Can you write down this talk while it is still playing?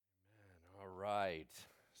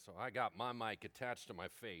So I got my mic attached to my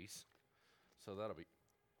face. So that'll be,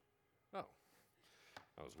 oh,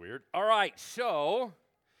 that was weird. All right, so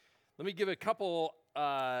let me give a couple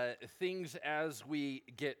things as we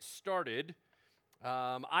get started.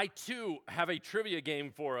 I too have a trivia game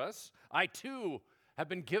for us. I too have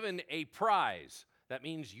been given a prize. That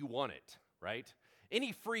means you won it, right?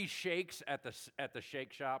 Any free shakes at the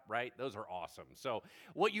shake shop, right? Those are awesome. So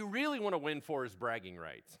what you really want to win for is bragging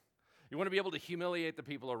rights. You want to be able to humiliate the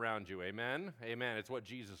people around you. Amen? Amen. It's what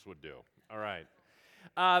Jesus would do. All right.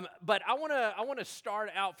 But I want to start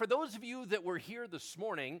out. For those of you that were here this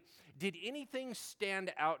morning, did anything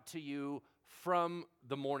stand out to you from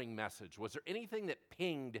the morning message? Was there anything that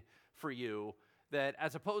pinged for you that,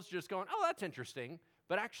 as opposed to just going, oh, that's interesting,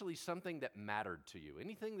 but actually something that mattered to you?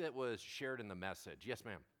 Anything that was shared in the message? Yes,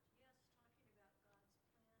 ma'am.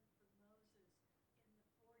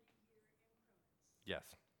 Yes.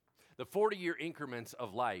 The 40-year increments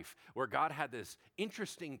of life where God had this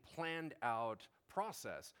interesting planned out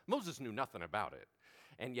process. Moses knew nothing about it.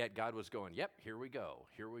 And yet God was going, yep, here we go.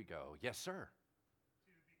 Here we go. Yes, sir.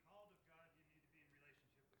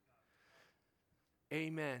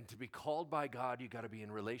 Amen. To be called by God, you got to be in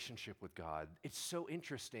relationship with God. It's so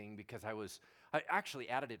interesting because I actually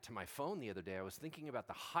added it to my phone the other day. I was thinking about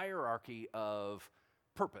the hierarchy of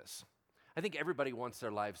purpose. I think everybody wants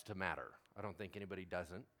their lives to matter. I don't think anybody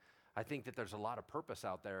doesn't. I think that there's a lot of purpose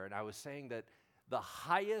out there, and I was saying that the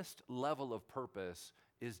highest level of purpose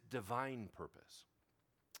is divine purpose.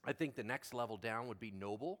 I think the next level down would be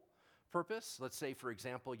noble purpose. Let's say, for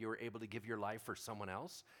example, you were able to give your life for someone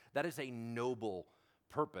else. That is a noble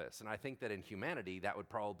purpose, and I think that in humanity, that would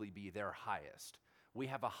probably be their highest. We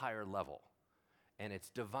have a higher level, and it's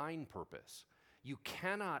divine purpose. You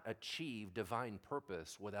cannot achieve divine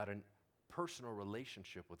purpose without a personal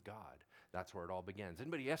relationship with God. That's where it all begins.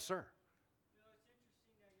 Anybody? Yes, sir. You know, it's interesting that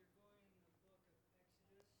you're going in the book of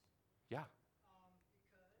Exodus. Yeah.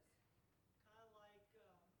 Because kind of like with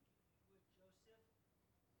Joseph and his 12 brothers who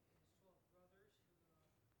basically tried, who actually sold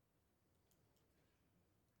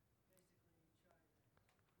him to slavery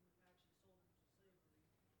and stuff.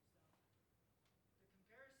 The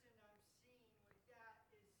comparison I'm seeing with that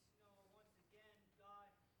is, once again,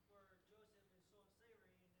 God, where Joseph is sold in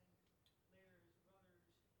slavery, and then later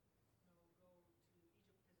his brothers go to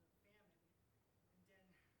Egypt because of famine, and then,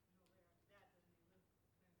 later after that,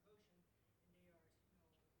 then they live in Goshen, and they are,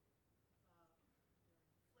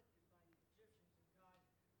 they're inflicted by the Egyptians, and God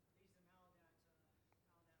leads them out of that land and back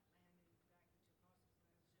into promised land.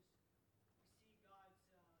 It's just, we see God's,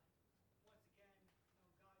 once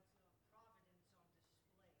again, God's providence on display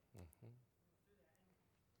Mm-hmm. through that,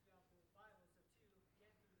 and throughout the Bible, so too,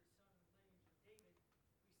 again through the son and lineage of David,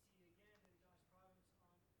 we see again that God's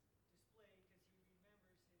providence on display because he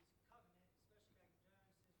remembers his covenant, especially back in Genesis,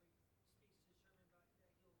 where he speaks to his servant about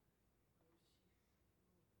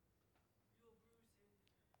that you'll bruise his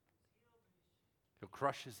heel, but He'll crush his head. you'll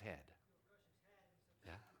crush his head. And so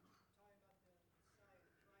Yeah. talking about the Messiah, the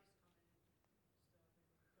Christ coming and stuff,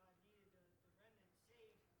 and God needed the remnant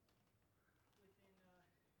saved within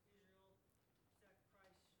Israel, so that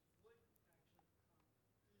Christ would actually come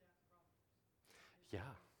through that providence.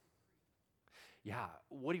 Yeah. Yeah,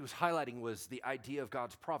 what he was highlighting was the idea of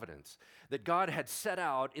God's providence, that God had set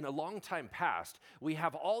out in a long time past. We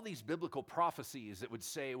have all these biblical prophecies that would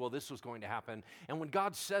say, well, this was going to happen. And when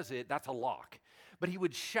God says it, that's a lock. But he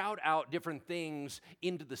would shout out different things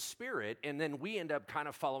into the spirit, and then we end up kind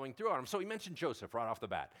of following through on them. So he mentioned Joseph right off the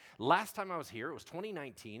bat. Last time I was here, it was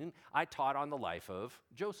 2019, I taught on the life of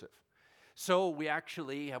Joseph. So we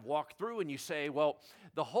actually have walked through, and you say, well,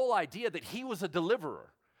 the whole idea that he was a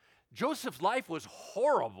deliverer. Joseph's life was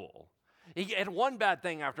horrible. He had one bad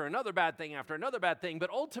thing after another bad thing after another bad thing, but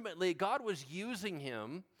ultimately God was using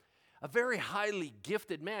him, a very highly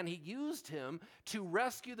gifted man. He used him to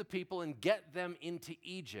rescue the people and get them into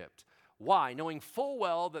Egypt. Why? Knowing full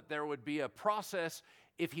well that there would be a process.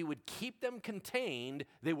 If he would keep them contained,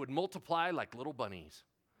 they would multiply like little bunnies.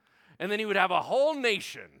 And then he would have a whole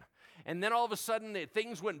nation. And then all of a sudden,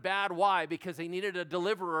 things went bad. Why? Because they needed a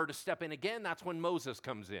deliverer to step in again. That's when Moses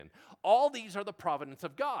comes in. All these are the providence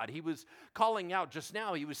of God. He was calling out just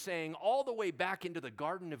now. He was saying all the way back into the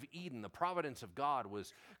Garden of Eden, the providence of God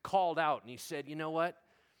was called out. And he said, you know what?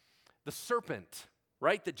 The serpent,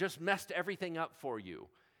 right, that just messed everything up for you.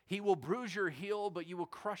 He will bruise your heel, but you will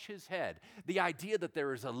crush his head. The idea that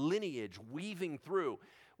there is a lineage weaving through.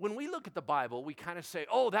 When we look at the Bible, we kind of say,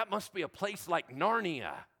 oh, that must be a place like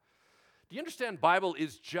Narnia. Do you understand Bible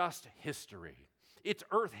is just history? It's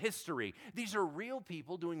earth history. These are real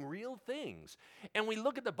people doing real things. And we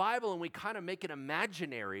look at the Bible and we kind of make it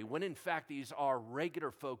imaginary when in fact these are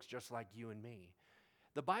regular folks just like you and me.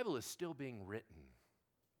 The Bible is still being written.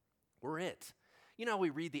 We're it. You know, we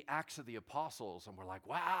read the Acts of the Apostles and we're like,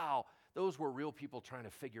 wow, those were real people trying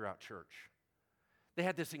to figure out church. They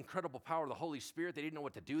had this incredible power of the Holy Spirit. They didn't know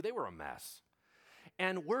what to do. They were a mess.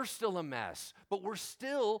 And we're still a mess, but we're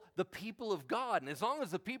still the people of God. And as long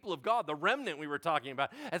as the people of God, the remnant we were talking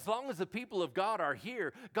about, as long as the people of God are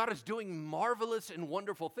here, God is doing marvelous and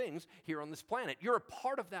wonderful things here on this planet. You're a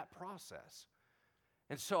part of that process.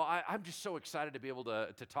 And so I'm just so excited to be able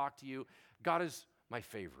to talk to you. God is my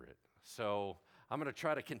favorite. So I'm going to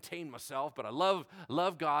try to contain myself, but I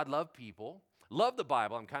love God, love people. Love the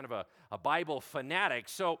Bible. I'm kind of a Bible fanatic.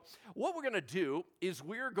 So what we're going to do is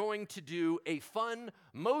we're going to do a fun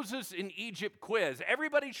Moses in Egypt quiz.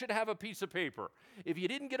 Everybody should have a piece of paper. If you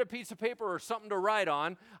didn't get a piece of paper or something to write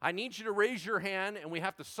on, I need you to raise your hand and we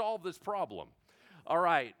have to solve this problem. All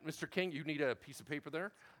right, Mr. King, you need a piece of paper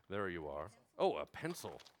there? There you are. Oh, a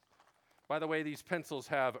pencil. By the way, these pencils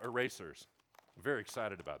have erasers. I'm very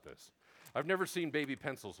excited about this. I've never seen baby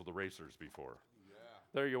pencils with erasers before.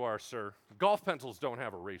 There you are, sir. Golf pencils don't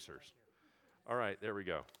have erasers. All right, there we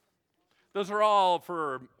go. Those are all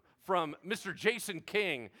from Mr. Jason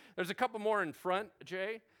King. There's a couple more in front,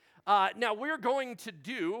 Jay. Now, we're going to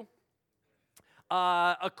do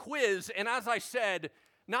a quiz, and as I said,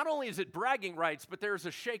 not only is it bragging rights, but there's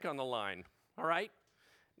a shake on the line, all right?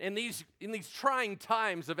 In these trying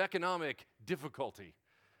times of economic difficulty,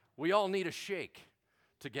 we all need a shake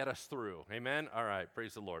to get us through. Amen? All right,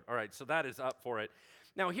 praise the Lord. All right, so that is up for it.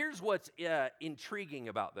 Now, here's what's intriguing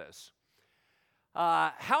about this.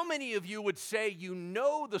 How many of you would say you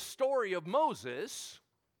know the story of Moses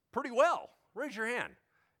pretty well? Raise your hand.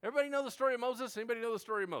 Everybody know the story of Moses? Anybody know the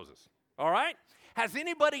story of Moses? All right. Has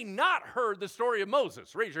anybody not heard the story of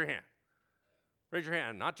Moses? Raise your hand. Raise your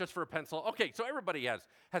hand, not just for a pencil. Okay, so everybody has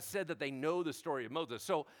said that they know the story of Moses.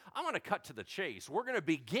 So I'm going to cut to the chase. We're going to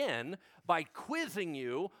begin by quizzing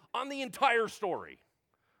you on the entire story,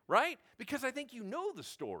 right? Because I think you know the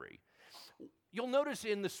story. You'll notice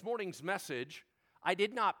in this morning's message, I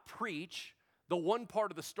did not preach the one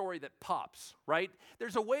part of the story that pops, right?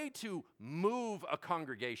 There's a way to move a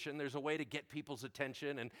congregation. There's a way to get people's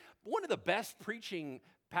attention. And one of the best preaching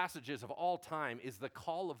passages of all time is the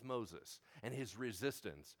call of Moses and his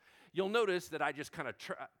resistance. You'll notice that I just kind of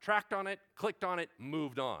tracked on it, clicked on it,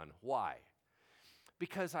 moved on. Why?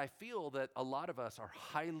 Because I feel that a lot of us are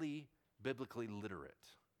highly biblically literate.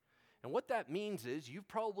 And what that means is you've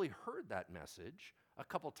probably heard that message a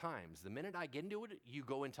couple times. The minute I get into it, you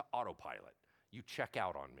go into autopilot. You check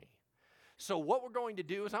out on me. So what we're going to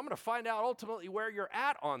do is I'm going to find out ultimately where you're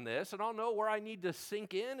at on this, and I'll know where I need to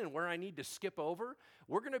sink in and where I need to skip over.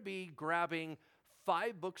 We're going to be grabbing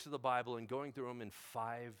 5 books of the Bible and going through them in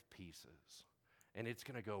 5 pieces. And it's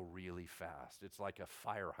going to go really fast. It's like a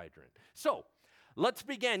fire hydrant. So let's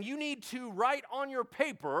begin. You need to write on your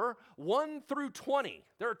paper 1 through 20.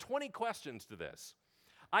 There are 20 questions to this.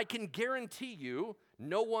 I can guarantee you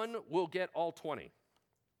no one will get all 20.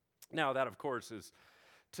 Now, that, of course, is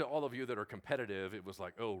to all of you that are competitive, it was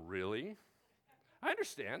like, oh, really? I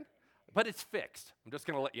understand, but it's fixed. I'm just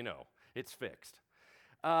going to let you know. It's fixed.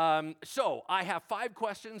 So I have 5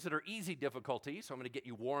 questions that are easy difficulty, so I'm going to get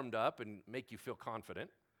you warmed up and make you feel confident.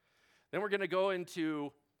 Then we're going to go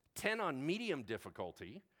into 10 on medium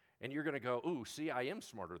difficulty, and you're going to go, ooh, see, I am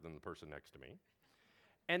smarter than the person next to me.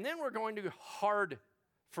 And then we're going to go hard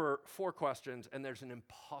for 4 questions, and there's an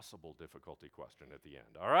impossible difficulty question at the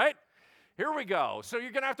end, all right? Here we go. So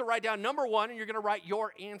you're going to have to write down number 1, and you're going to write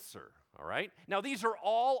your answer, all right? Now, these are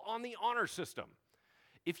all on the honor system.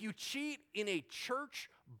 If you cheat in a church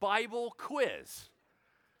Bible quiz,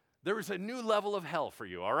 there is a new level of hell for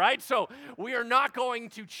you, all right? So we are not going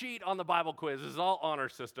to cheat on the Bible quiz. This is all honor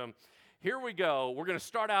system. Here we go. We're going to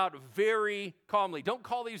start out very calmly. Don't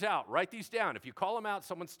call these out. Write these down. If you call them out,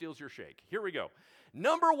 someone steals your shake. Here we go.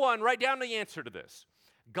 Number 1, write down the answer to this.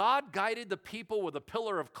 God guided the people with a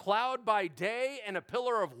pillar of cloud by day and a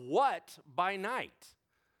pillar of what by night?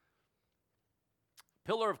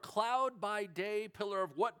 Pillar of cloud by day, pillar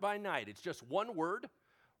of what by night? It's just one word.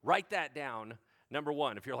 Write that down. Number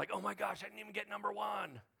 1. If you're like, oh my gosh, I didn't even get number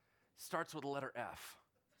 1. Starts with the letter F.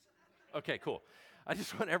 Okay, cool. I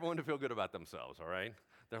just want everyone to feel good about themselves, all right?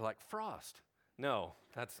 They're like, frost. No,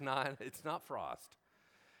 it's not frost.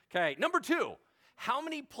 Okay, number 2. How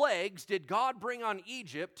many plagues did God bring on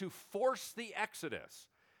Egypt to force the Exodus?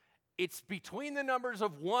 It's between the numbers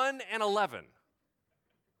of 1 and 11.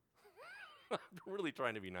 I'm really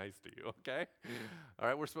trying to be nice to you, okay? All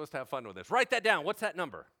right, we're supposed to have fun with this. Write that down. What's that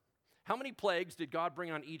number? How many plagues did God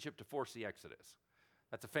bring on Egypt to force the Exodus?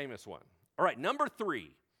 That's a famous one. All right, number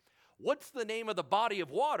 3. What's the name of the body of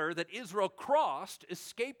water that Israel crossed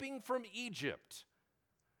escaping from Egypt?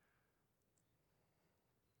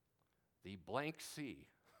 The blank sea.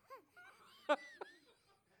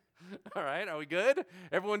 All right, are we good?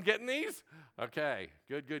 Everyone getting these? Okay,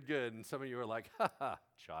 good. And some of you are like,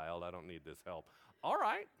 child, I don't need this help. All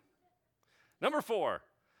right. Number 4,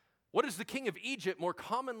 what is the king of Egypt more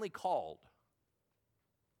commonly called?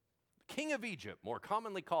 King of Egypt, more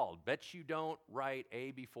commonly called. Bet you don't write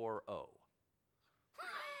A before O.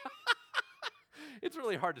 It's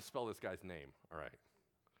really hard to spell this guy's name. All right.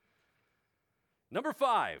 Number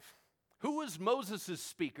 5, who was Moses'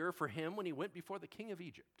 speaker for him when he went before the king of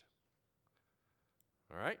Egypt?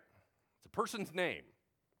 All right. It's a person's name.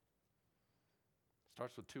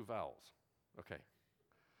 Starts with 2 vowels.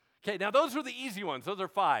 Okay, now those are the easy ones. Those are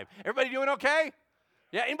 5. Everybody doing okay?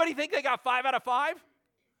 Yeah, anybody think they got 5 out of 5?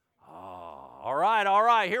 Oh, all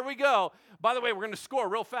right, here we go. By the way, we're going to score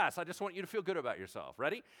real fast. I just want you to feel good about yourself.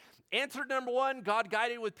 Ready? Answer number 1, God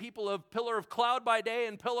guided with people of pillar of cloud by day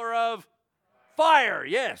and pillar of fire.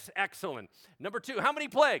 Yes, excellent. Number 2, how many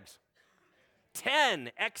plagues?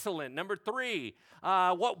 10, excellent. Number 3,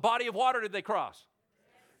 what body of water did they cross?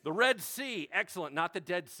 The Red Sea, excellent, not the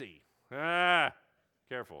Dead Sea.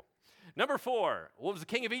 Careful. Number 4, what was the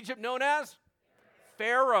king of Egypt known as?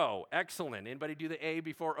 Pharaoh, excellent. Anybody do the A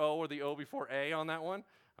before O or the O before A on that one?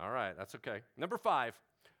 All right, that's okay. Number 5,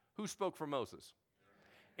 who spoke for Moses?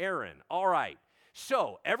 Aaron, all right.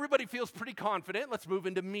 So everybody feels pretty confident. Let's move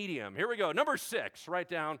into medium. Here we go. Number 6, write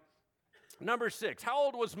down. Number 6, how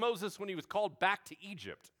old was Moses when he was called back to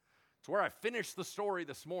Egypt? It's where I finished the story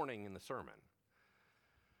this morning in the sermon.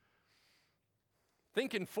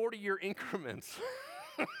 Think in 40-year increments.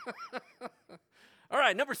 All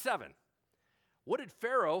right, number 7. What did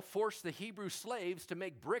Pharaoh force the Hebrew slaves to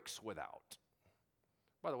make bricks without?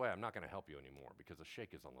 By the way, I'm not going to help you anymore because the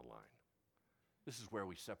shake is on the line. This is where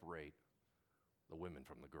we separate the women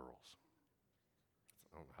from the girls.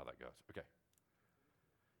 I don't know how that goes. Okay.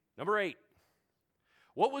 Number 8.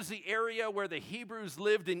 What was the area where the Hebrews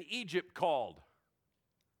lived in Egypt called?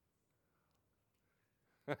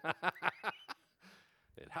 It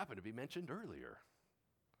happened to be mentioned earlier.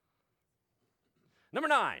 Number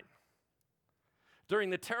 9. During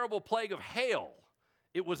the terrible plague of hail,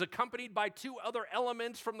 it was accompanied by 2 other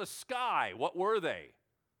elements from the sky. What were they?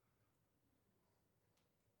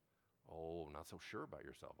 Oh, not so sure about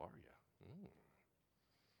yourself, are you?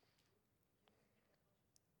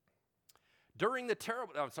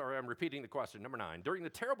 I'm repeating the question. Number 9. During the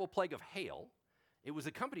terrible plague of hail, it was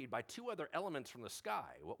accompanied by 2 other elements from the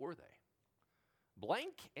sky. What were they?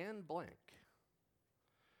 Blank and blank.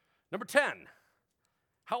 Number 10.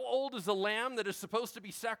 How old is the lamb that is supposed to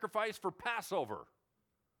be sacrificed for Passover?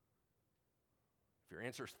 If your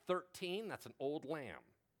answer is 13, that's an old lamb.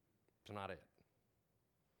 It's not it.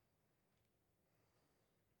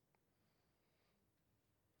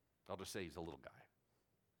 I'll just say he's a little guy.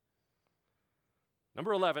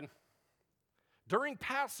 Number 11, during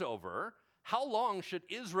Passover, how long should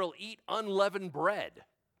Israel eat unleavened bread?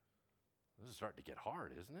 This is starting to get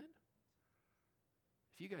hard, isn't it?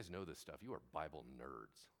 If you guys know this stuff, you are Bible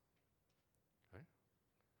nerds. Okay?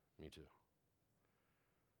 Me too.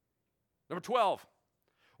 Number 12,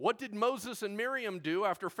 what did Moses and Miriam do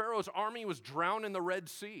after Pharaoh's army was drowned in the Red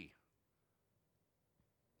Sea?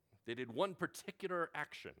 They did one particular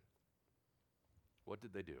action. What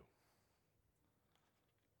did they do?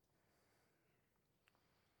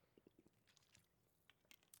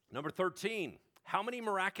 Number 13, how many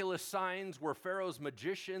miraculous signs were Pharaoh's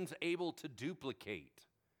magicians able to duplicate?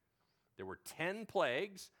 There were 10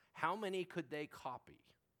 plagues. How many could they copy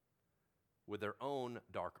with their own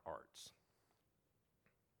dark arts?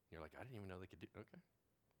 You're like, I didn't even know they could do. Okay,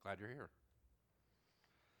 glad you're here.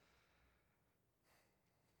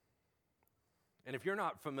 And if you're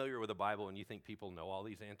not familiar with the Bible and you think people know all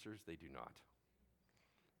these answers, they do not.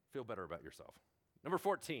 Feel better about yourself. Number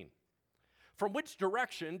 14. From which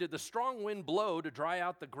direction did the strong wind blow to dry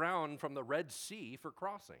out the ground from the Red Sea for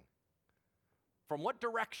crossing? From what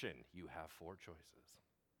direction? You have 4 choices.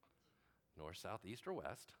 North, south, east, or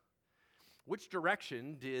west. Which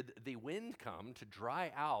direction did the wind come to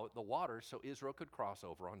dry out the water so Israel could cross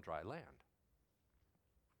over on dry land?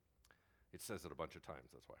 It says it a bunch of times,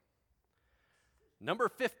 that's why. Number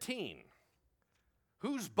 15.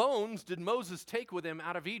 Whose bones did Moses take with him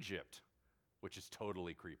out of Egypt? Which is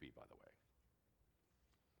totally creepy, by the way.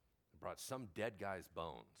 Brought some dead guy's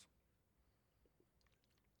bones.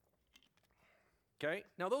 Okay,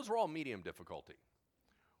 now those were all medium difficulty.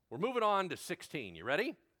 We're moving on to 16. You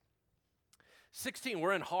ready? 16,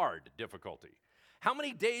 we're in hard difficulty. How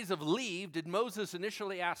many days of leave did Moses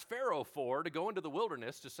initially ask Pharaoh for to go into the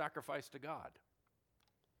wilderness to sacrifice to God?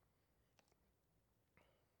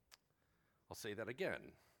 I'll say that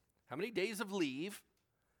again. How many days of leave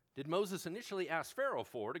did Moses initially ask Pharaoh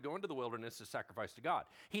for to go into the wilderness to sacrifice to God?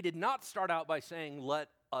 He did not start out by saying, let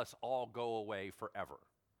us all go away forever.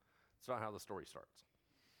 That's not how the story starts.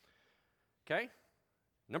 Okay?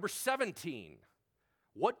 Number 17.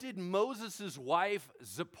 What did Moses' wife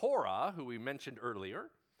Zipporah, who we mentioned earlier,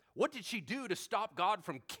 what did she do to stop God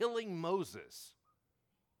from killing Moses?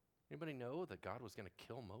 Anybody know that God was going to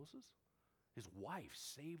kill Moses? His wife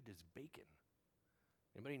saved his bacon.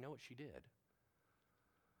 Anybody know what she did?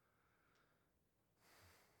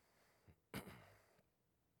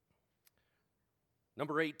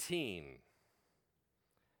 Number 18.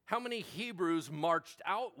 How many Hebrews marched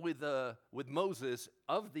out with Moses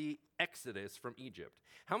of the Exodus from Egypt?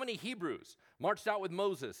 How many Hebrews marched out with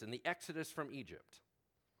Moses in the Exodus from Egypt?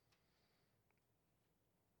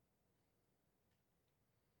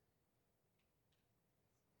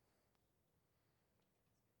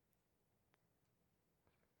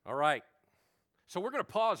 All right. So we're going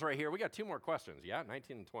to pause right here. We got 2 more questions. Yeah,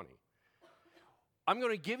 19 and 20. I'm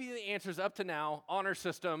going to give you the answers up to now, honor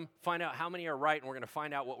system, find out how many are right, and we're going to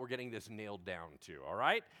find out what we're getting this nailed down to, all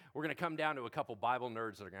right? We're going to come down to a couple Bible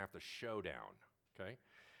nerds that are going to have to show down, okay?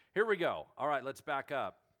 Here we go. All right, let's back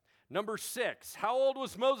up. Number 6, how old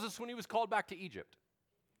was Moses when he was called back to Egypt?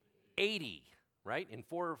 80, right? In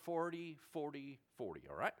 440, 40,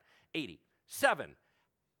 all right? 80. 7,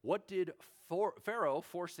 what did Pharaoh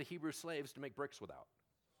force the Hebrew slaves to make bricks without?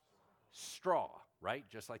 Straw, right?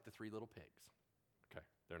 Just like the 3 little pigs. Okay,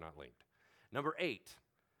 they're not linked. Number 8,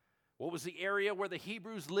 what was the area where the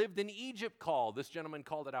Hebrews lived in Egypt called? This gentleman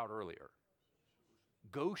called it out earlier.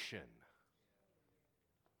 Goshen.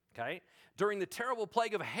 Okay, during the terrible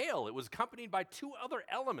plague of hail, it was accompanied by 2 other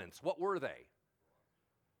elements. What were they?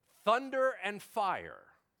 Thunder and fire.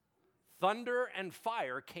 Thunder and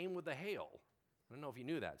fire came with the hail. I don't know if you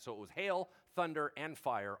knew that. So it was hail, thunder, and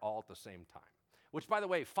fire all at the same time. Which, by the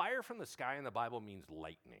way, fire from the sky in the Bible means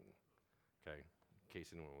lightning. Okay, in case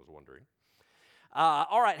anyone was wondering.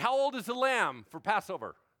 All right, how old is the lamb for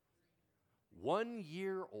Passover? 1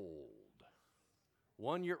 year old.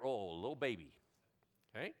 1 year old, little baby.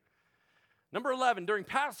 Okay. Number 11, during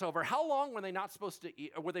Passover, how long were they not supposed to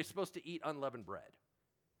eat, or were they supposed to eat unleavened bread?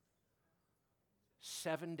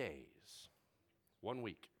 7 days. 1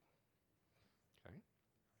 week. Okay.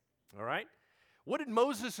 All right. What did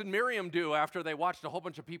Moses and Miriam do after they watched a whole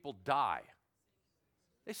bunch of people die?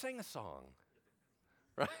 They sang a song.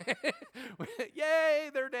 Right? Yay,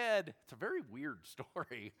 they're dead. It's a very weird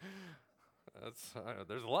story.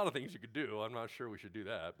 There's a lot of things you could do. I'm not sure we should do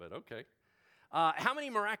that, but okay. How many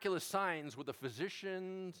miraculous signs were the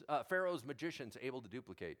Pharaoh's magicians able to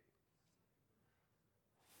duplicate?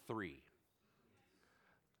 3.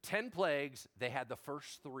 10 plagues, they had the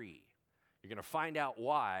first 3. You're going to find out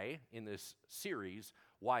why in this series,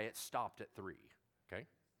 why it stopped at 3, okay?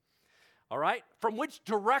 All right, from which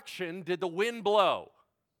direction did the wind blow?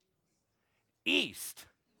 East.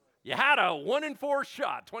 You had a 1 in 4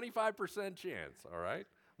 shot, 25% chance, all right?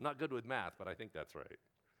 I'm not good with math, but I think that's right.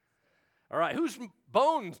 All right, whose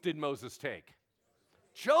bones did Moses take?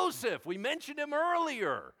 Joseph. We mentioned him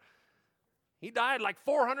earlier. He died like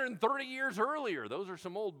 430 years earlier. Those are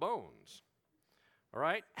some old bones. All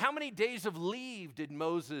right, how many days of leave did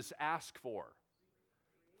Moses ask for?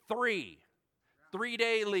 3.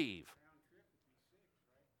 3-day leave.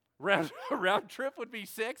 Round trip would be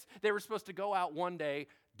 6. They were supposed to go out 1 day,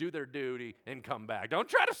 do their duty, and come back. Don't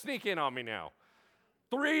try to sneak in on me now.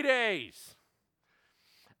 3 days.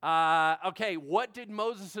 Okay, what did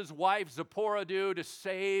Moses' wife Zipporah do to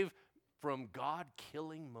save from God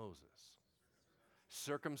killing Moses?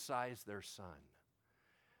 Circumcise their son.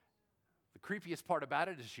 The creepiest part about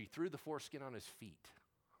it is she threw the foreskin on his feet.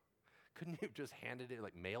 Couldn't you have just handed it,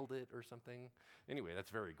 like mailed it or something? Anyway, that's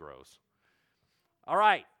very gross. All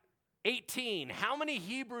right, 18. How many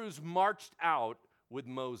Hebrews marched out with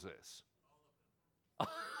Moses?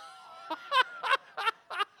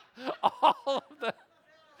 All of them.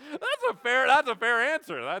 That's a fair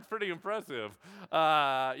answer. That's pretty impressive.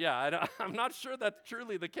 I'm not sure that's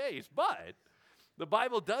truly the case, but the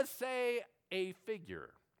Bible does say a figure.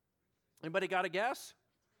 Anybody got a guess?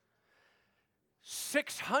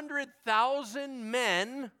 600,000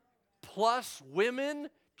 men plus women,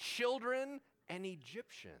 children, and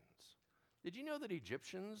Egyptians. Did you know that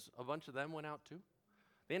Egyptians, a bunch of them went out too?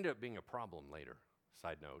 They ended up being a problem later.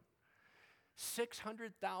 Side note.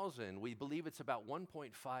 600,000. We believe it's about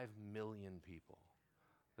 1.5 million people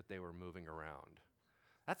that they were moving around.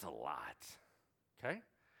 That's a lot. Okay?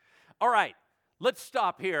 All right, let's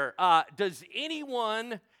stop here. Does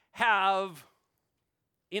anyone have,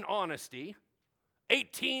 in honesty,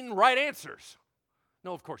 18 right answers?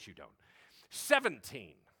 No, of course you don't.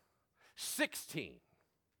 17, 16.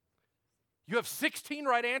 You have 16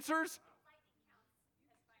 right answers?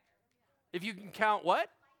 If you can count what?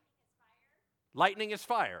 Lightning is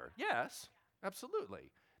fire. Yes,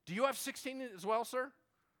 absolutely. Do you have 16 as well, sir?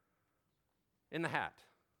 In the hat,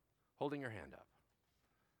 holding your hand up.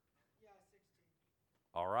 Yeah, 16.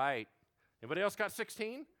 All right. Anybody else got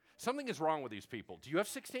 16? Something is wrong with these people. Do you have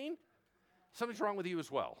 16? Something's wrong with you as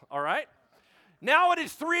well. All right. Now it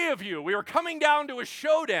is 3 of you. We are coming down to a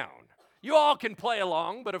showdown. You all can play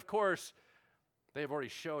along, but of course, they have already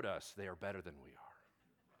showed us they are better than we are.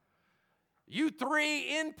 You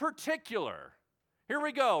 3 in particular. Here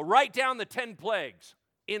we go. Write down the 10 plagues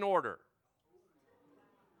in order.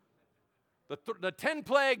 The 10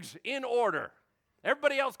 plagues in order.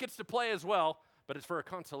 Everybody else gets to play as well, but it's for a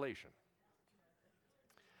consolation.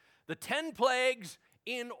 The 10 plagues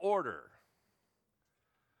in order.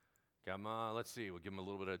 Come on, let's see. We'll give them a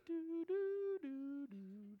little bit of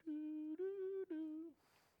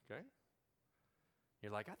okay?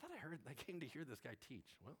 You're like, I came to hear this guy teach.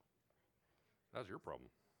 Well, that was your problem.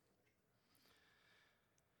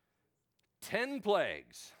 10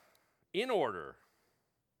 plagues in order.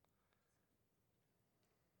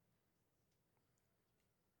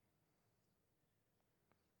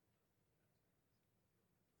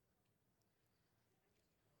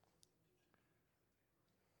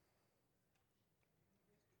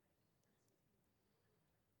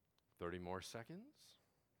 Thirty more seconds.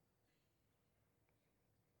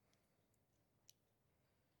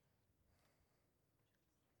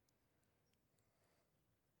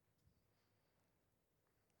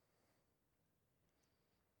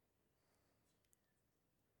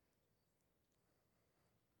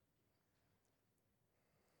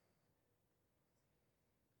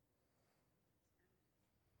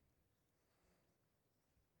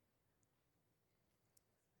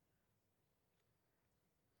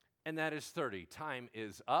 And that is 30. Time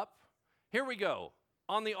is up. Here we go.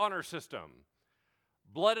 On the honor system.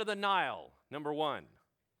 Blood of the Nile, number 1.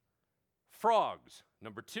 Frogs,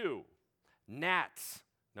 number 2. Gnats,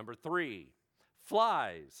 number 3.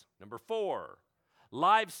 Flies, number 4.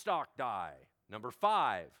 Livestock die, number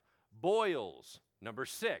 5. Boils, number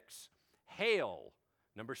 6. Hail,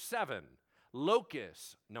 number 7.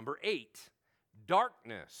 Locusts, number 8.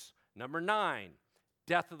 Darkness, number 9.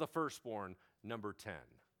 Death of the firstborn, number 10.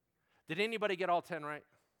 Did anybody get all 10 right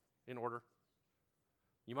in order?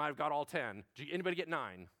 You might have got all 10. Did anybody get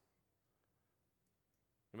 9?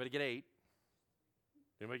 Anybody get 8?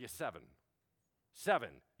 Anybody get 7? 7.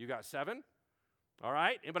 You got 7? All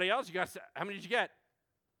right. Anybody else? How many did you get?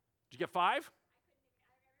 Did you get 5?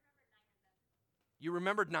 You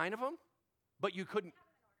remembered 9 of them? But you couldn't,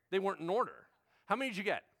 they weren't in order. How many did you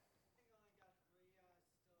get?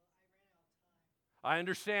 I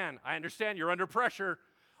understand. You're under pressure.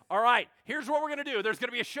 All right, here's what we're going to do. There's going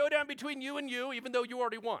to be a showdown between you and you, even though you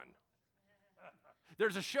already won.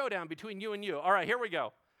 There's a showdown between you and you. All right, here we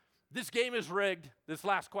go. This game is rigged. This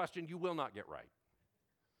last question you will not get right.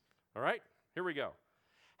 All right, here we go.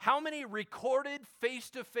 How many recorded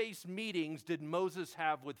face-to-face meetings did Moses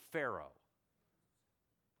have with Pharaoh?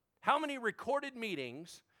 How many recorded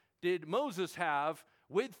meetings did Moses have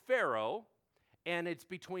with Pharaoh? And it's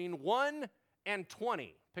between 1 and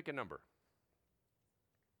 20. Pick a number.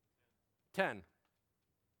 10.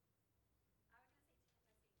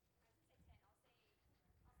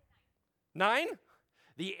 Nine?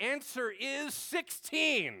 The answer is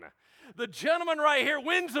 16. The gentleman right here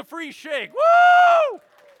wins a free shake. Woo!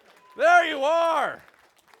 There you are.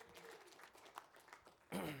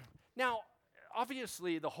 Now,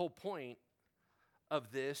 obviously, the whole point of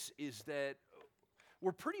this is that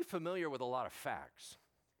we're pretty familiar with a lot of facts.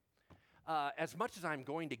 As much as I'm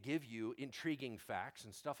going to give you intriguing facts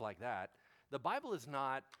and stuff like that, the Bible is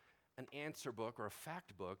not an answer book or a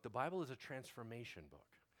fact book. The Bible is a transformation book.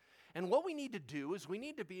 And what we need to do is we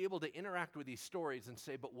need to be able to interact with these stories and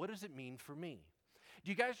say, but what does it mean for me?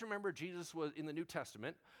 Do you guys remember Jesus was in the New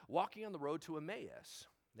Testament walking on the road to Emmaus?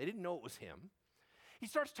 They didn't know it was him. He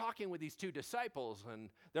starts talking with these 2 disciples, and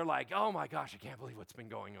they're like, oh my gosh, I can't believe what's been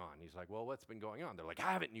going on. He's like, well, what's been going on? They're like,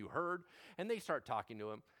 haven't you heard? And they start talking to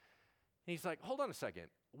him. And he's like, hold on a second.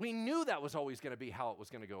 We knew that was always going to be how it was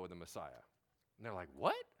going to go with the Messiah. And they're like,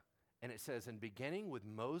 what? And it says, in beginning with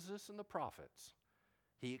Moses and the prophets,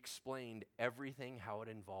 he explained everything how it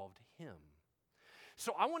involved him.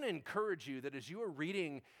 So I want to encourage you that as you are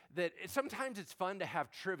reading, that sometimes it's fun to have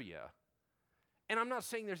trivia. And I'm not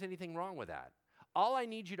saying there's anything wrong with that. All I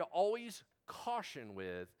need you to always caution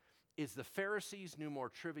with is the Pharisees knew more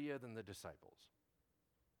trivia than the disciples.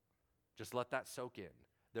 Just let that soak in.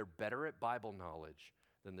 They're better at Bible knowledge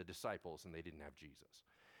than the disciples, and they didn't have Jesus.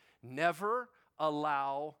 Never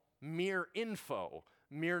allow mere info,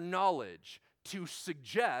 mere knowledge, to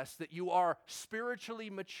suggest that you are spiritually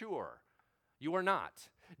mature. You are not.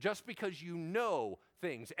 Just because you know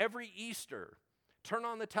things. Every Easter, turn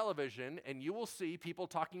on the television and you will see people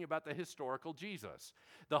talking about the historical Jesus.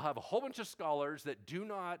 They'll have a whole bunch of scholars that do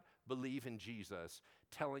not believe in Jesus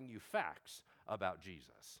telling you facts about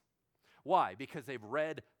Jesus. Why? Because they've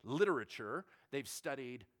read literature, they've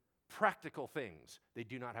studied practical things. They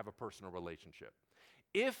do not have a personal relationship.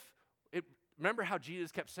 Remember how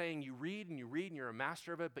Jesus kept saying, you read and you're a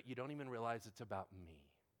master of it, but you don't even realize it's about me.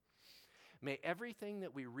 May everything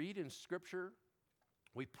that we read in Scripture,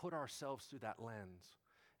 we put ourselves through that lens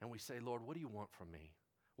and we say, Lord, what do you want from me?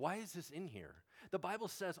 Why is this in here? The Bible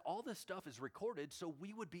says all this stuff is recorded so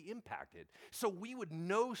we would be impacted, so we would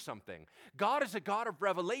know something. God is a God of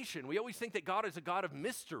revelation. We always think that God is a God of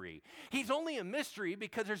mystery. He's only a mystery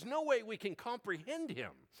because there's no way we can comprehend him.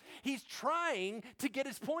 He's trying to get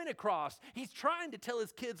his point across. He's trying to tell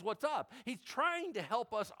his kids what's up. He's trying to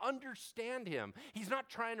help us understand him. He's not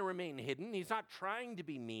trying to remain hidden. He's not trying to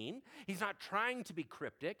be mean. He's not trying to be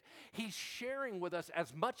cryptic. He's sharing with us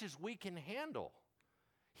as much as we can handle.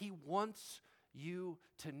 He wants you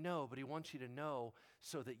to know, but he wants you to know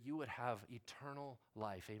so that you would have eternal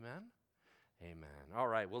life. Amen? Amen. All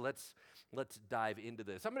right, well, let's dive into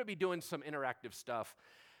this. I'm going to be doing some interactive stuff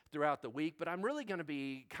throughout the week, but I'm really going to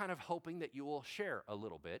be kind of hoping that you will share a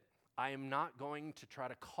little bit. I am not going to try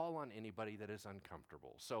to call on anybody that is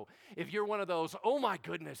uncomfortable. So if you're one of those, oh my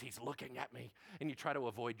goodness, he's looking at me, and you try to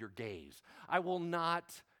avoid your gaze, I will not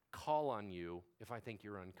call on you if I think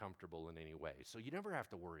you're uncomfortable in any way. So you never have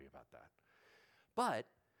to worry about that. But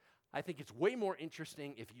I think it's way more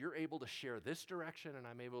interesting if you're able to share this direction and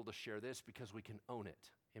I'm able to share this because we can own it.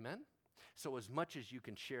 Amen? So as much as you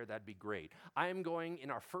can share, that'd be great. I am going,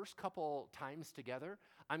 in our first couple times together,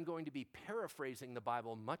 I'm going to be paraphrasing the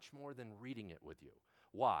Bible much more than reading it with you.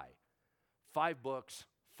 Why? 5 books,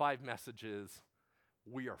 5 messages,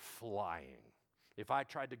 we are flying. If I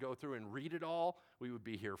tried to go through and read it all, we would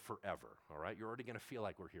be here forever, all right? You're already going to feel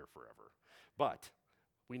like we're here forever. But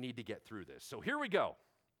we need to get through this. So here we go.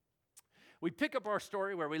 We pick up our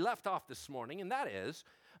story where we left off this morning, and that is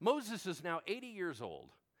Moses is now 80 years old.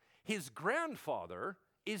 His grandfather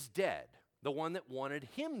is dead, the one that wanted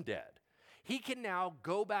him dead. He can now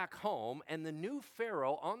go back home, and the new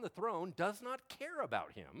Pharaoh on the throne does not care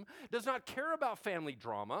about him, does not care about family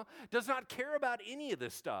drama, does not care about any of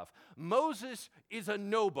this stuff. Moses is a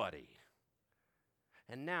nobody.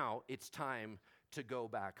 And now it's time to go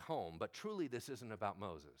back home. But truly, this isn't about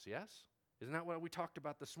Moses, yes? Isn't that what we talked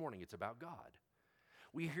about this morning? It's about God.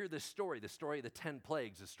 We hear this story, the story of the 10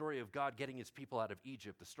 plagues, the story of God getting his people out of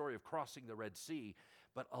Egypt, the story of crossing the Red Sea.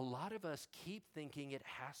 But a lot of us keep thinking it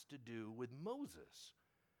has to do with Moses,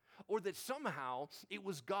 or that somehow it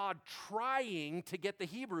was God trying to get the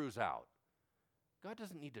Hebrews out. God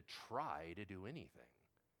doesn't need to try to do anything.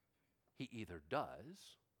 He either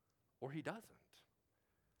does or he doesn't.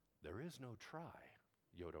 There is no try,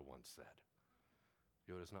 Yoda once said.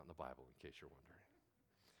 Yoda's not in the Bible, in case you're wondering.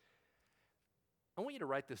 I want you to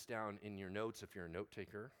write this down in your notes if you're a note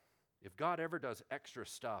taker. If God ever does extra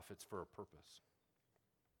stuff, it's for a purpose.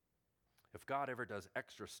 If God ever does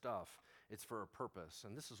extra stuff, it's for a purpose.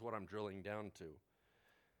 And this is what I'm drilling down to.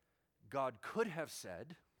 God could have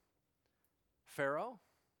said, Pharaoh,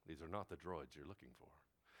 these are not the droids you're looking for.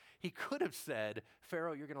 He could have said,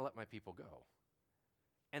 Pharaoh, you're going to let my people go.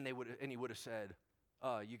 And he would have said,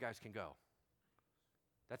 you guys can go.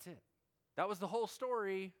 That's it. That was the whole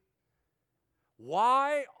story.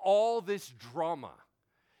 Why all this drama?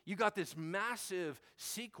 You got this massive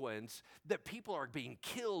sequence that people are being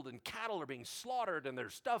killed and cattle are being slaughtered and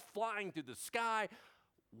there's stuff flying through the sky.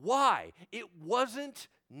 Why? It wasn't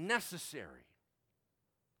necessary.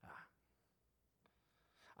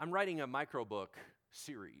 I'm writing a microbook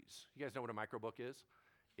series. You guys know what a microbook is?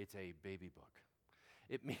 It's a baby book.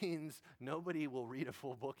 It means nobody will read a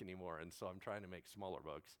full book anymore, and so I'm trying to make smaller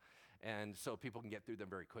books. And so people can get through them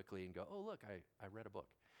very quickly and go, oh, look, I read a book.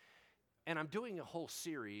 And I'm doing a whole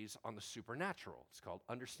series on the supernatural. It's called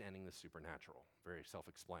Understanding the Supernatural, very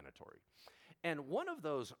self-explanatory. And one of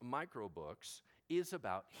those micro books is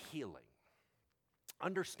about healing,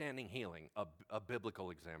 understanding healing, a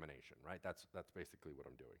biblical examination, right? That's basically what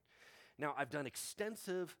I'm doing. Now, I've done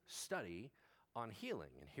extensive study on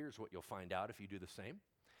healing. And here's what you'll find out if you do the same.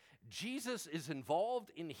 Jesus is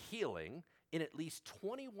involved in healing in at least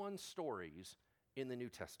 21 stories in the New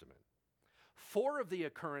Testament. 4 of the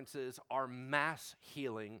occurrences are mass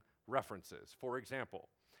healing references. For example,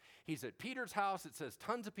 he's at Peter's house. It says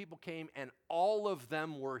tons of people came and all of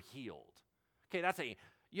them were healed. Okay,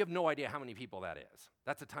 you have no idea how many people that is.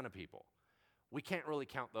 That's a ton of people. We can't really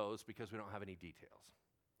count those because we don't have any details.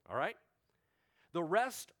 All right? The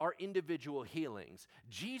rest are individual healings.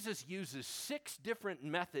 Jesus uses 6 different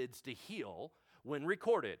methods to heal when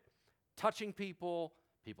recorded. Touching people,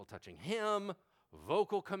 people touching him,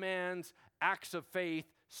 vocal commands, acts of faith,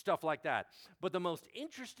 stuff like that. But the most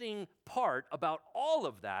interesting part about all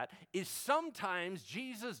of that is sometimes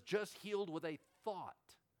Jesus just healed with a thought.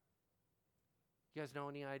 You guys know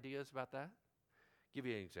any ideas about that? Give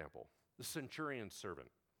you an example. The centurion's servant.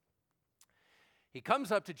 He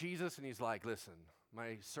comes up to Jesus and he's like, listen,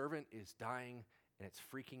 my servant is dying and it's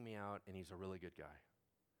freaking me out and he's a really good guy.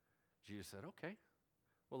 Jesus said, okay,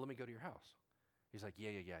 well, let me go to your house. He's like, yeah,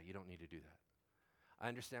 you don't need to do that. I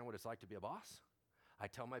understand what it's like to be a boss. I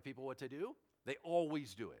tell my people what to do. They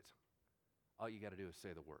always do it. All you got to do is say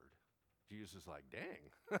the word. Jesus is like,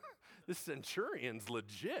 dang, this centurion's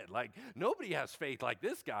legit. Like, nobody has faith like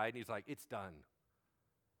this guy. And he's like, it's done.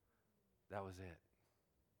 That was it.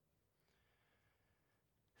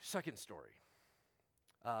 Second story.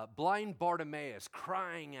 Blind Bartimaeus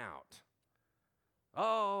crying out.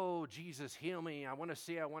 Oh, Jesus, heal me. I want to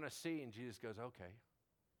see. And Jesus goes, okay.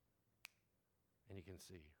 And he can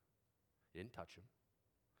see. He didn't touch him.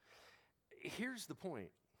 Here's the point.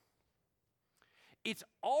 It's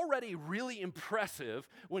already really impressive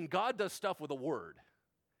when God does stuff with a word.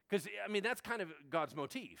 Because, that's kind of God's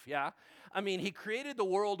motif, yeah? He created the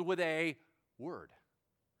world with a word.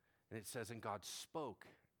 And it says, and God spoke,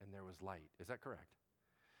 and there was light. Is that correct?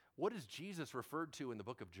 What is Jesus referred to in the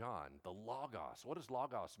book of John? The Logos. What does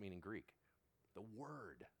Logos mean in Greek? The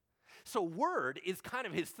word. So word is kind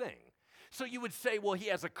of his thing. So you would say, well, he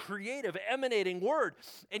has a creative, emanating word.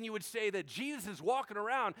 And you would say that Jesus is walking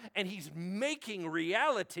around and he's making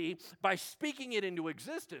reality by speaking it into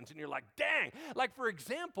existence. And you're like, dang. Like, for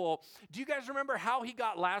example, do you guys remember how he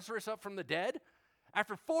got Lazarus up from the dead?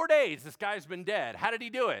 After 4 days, this guy's been dead. How did he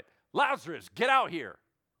do it? Lazarus, get out here.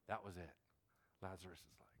 That was it. Lazarus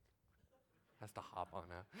is like, has to hop on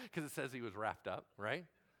out. Because it says he was wrapped up, right?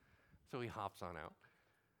 So he hops on out.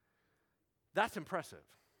 That's impressive.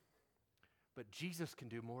 But Jesus can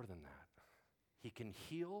do more than that. He can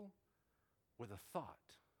heal with a thought.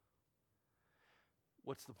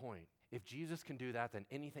 What's the point? If Jesus can do that, then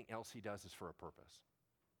anything else he does is for a purpose.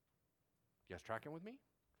 You guys tracking with me?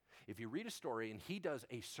 If you read a story and he does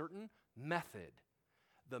a certain method,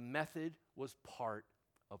 the method was part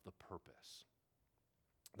of the purpose.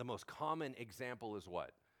 The most common example is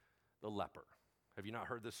what? The leper. Have you not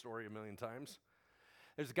heard this story a million times?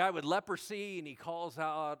 There's a guy with leprosy, and he calls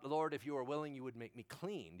out, Lord, if you are willing, you would make me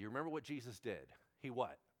clean. Do you remember what Jesus did? He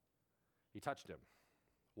what? He touched him.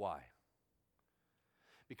 Why?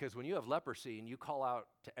 Because when you have leprosy and you call out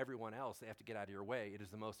to everyone else, they have to get out of your way. It is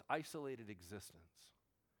the most isolated existence.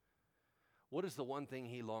 What is the one thing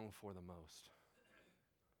he longed for the most?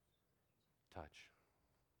 Touch.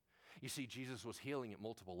 You see, Jesus was healing at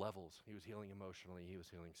multiple levels. He was healing emotionally. He was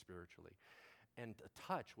healing spiritually. And the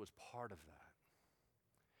touch was part of that.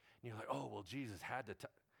 And you're like, oh, well, Jesus had to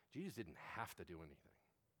touch. Jesus didn't have to do anything.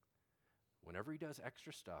 Whenever he does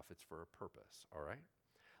extra stuff, it's for a purpose, all right?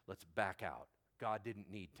 Let's back out. God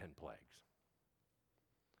didn't need 10 plagues.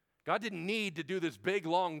 God didn't need to do this big,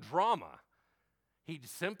 long drama. He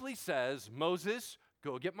simply says, Moses,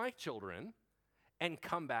 go get my children and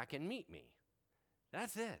come back and meet me.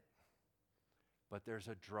 That's it. But there's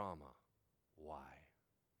a drama. Why?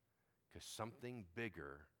 Because something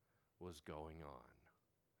bigger was going on.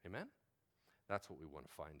 Amen? That's what we want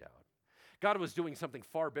to find out. God was doing something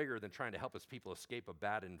far bigger than trying to help his people escape a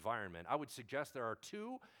bad environment. I would suggest there are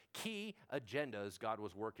 2 key agendas God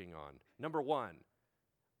was working on. Number 1,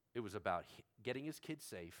 it was about getting his kids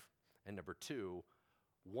safe. And number 2,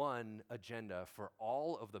 one agenda for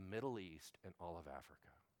all of the Middle East and all of Africa.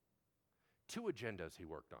 2 agendas he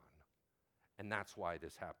worked on. And that's why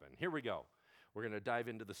this happened. Here we go. We're going to dive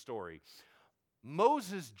into the story.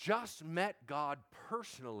 Moses just met God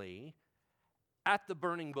personally at the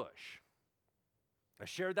burning bush. I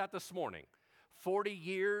shared that this morning. 40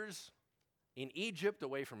 years in Egypt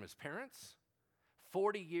away from his parents.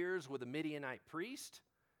 40 years with a Midianite priest.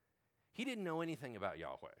 He didn't know anything about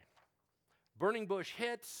Yahweh. Burning bush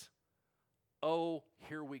hits. Oh,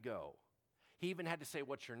 here we go. He even had to say,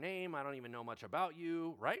 what's your name? I don't even know much about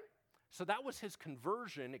you, right? So that was his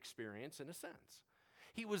conversion experience in a sense.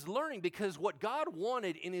 He was learning because what God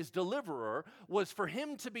wanted in his deliverer was for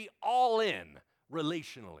him to be all in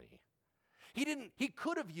relationally. He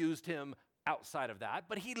could have used him outside of that,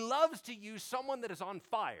 but he loves to use someone that is on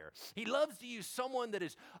fire. He loves to use someone that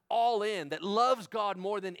is all in, that loves God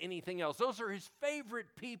more than anything else. Those are his favorite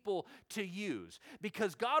people to use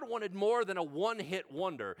because God wanted more than a one-hit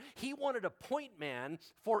wonder. He wanted a point man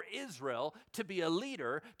for Israel to be a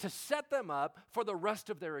leader, to set them up for the rest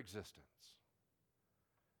of their existence.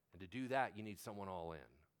 And to do that, you need someone all in.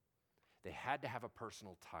 They had to have a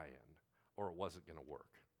personal tie-in or it wasn't going to work.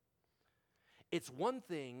 It's one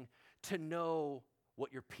thing to know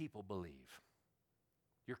what your people believe,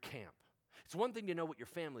 your camp. It's one thing to know what your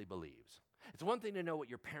family believes. It's one thing to know what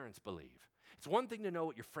your parents believe. It's one thing to know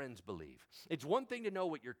what your friends believe. It's one thing to know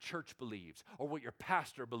what your church believes or what your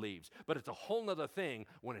pastor believes, but it's a whole nother thing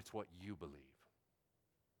when it's what you believe.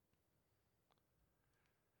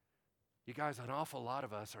 You guys, an awful lot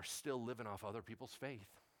of us are still living off other people's faith.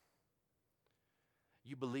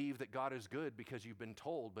 You believe that God is good because you've been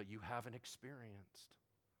told, but you haven't experienced.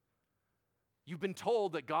 You've been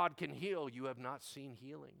told that God can heal. You have not seen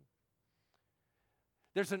healing.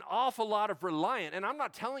 There's an awful lot of reliance, and I'm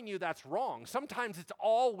not telling you that's wrong. Sometimes it's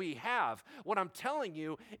all we have. What I'm telling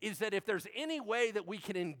you is that if there's any way that we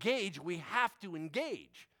can engage, we have to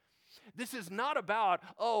engage. This is not about,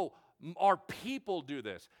 our people do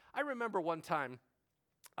this. I remember one time,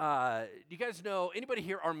 do you guys know, anybody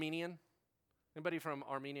here Armenian? Anybody from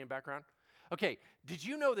Armenian background? Okay, did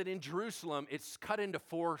you know that in Jerusalem, it's cut into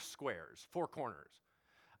 4 squares, 4 corners,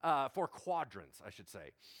 4 quadrants, I should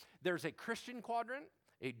say. There's a Christian quadrant,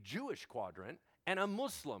 a Jewish quadrant, and a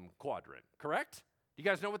Muslim quadrant, correct? Do you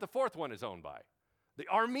guys know what the 4th one is owned by? The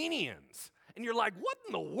Armenians. And you're like, what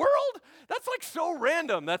in the world? That's like so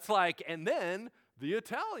random. That's like, and then the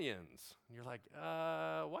Italians. And you're like,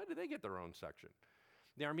 why do they get their own section?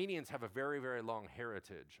 The Armenians have a very, very long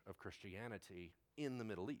heritage of Christianity in the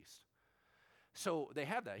Middle East. So they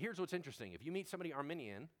have that. Here's what's interesting. If you meet somebody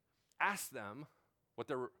Armenian, ask them what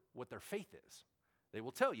their faith is. They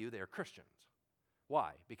will tell you they are Christians.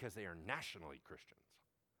 Why? Because they are nationally Christians.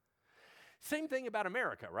 Same thing about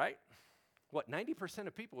America, right? 90%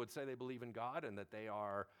 of people would say they believe in God and that they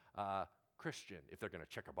are Christian if they're going to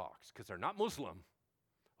check a box because they're not Muslim.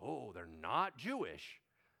 Oh, they're not Jewish.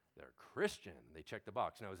 They're Christian. They check the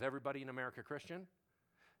box. Now, is everybody in America Christian?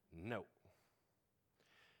 No.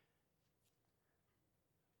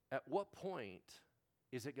 At what point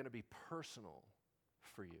is it going to be personal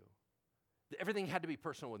for you? Everything had to be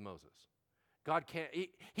personal with Moses. God can't,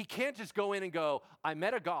 he can't just go in and go, I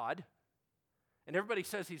met a God, and everybody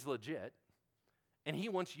says he's legit, and he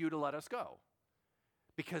wants you to let us go.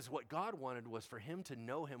 Because what God wanted was for him to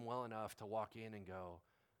know him well enough to walk in and go,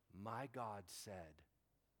 my God said,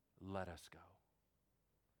 let us go.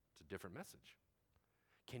 It's a different message.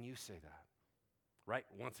 Can you say that? Right?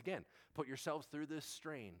 Once again, put yourselves through this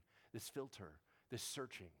strain, this filter, this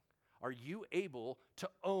searching. Are you able to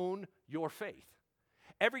own your faith?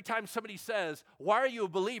 Every time somebody says, why are you a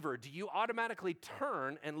believer? Do you automatically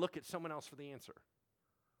turn and look at someone else for the answer?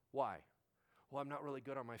 Why? Well, I'm not really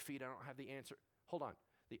good on my feet. I don't have the answer. Hold on.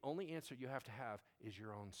 The only answer you have to have is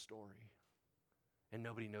your own story. And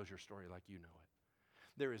nobody knows your story like you know it.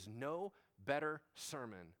 There is no better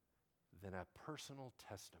sermon than a personal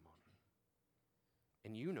testimony.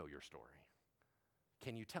 And you know your story.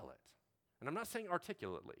 Can you tell it? And I'm not saying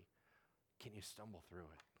articulately. Can you stumble through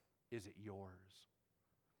it? Is it yours?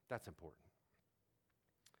 That's important.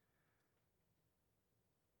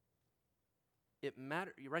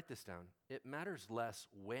 You write this down. It matters less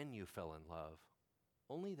when you fell in love,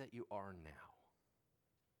 only that you are now.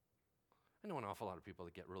 I know an awful lot of people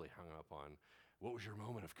that get really hung up on, what was your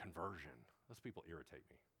moment of conversion? Those people irritate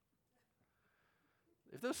me.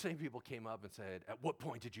 If those same people came up and said, at what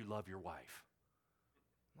point did you love your wife?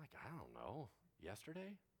 I'm like, I don't know,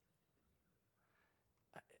 yesterday?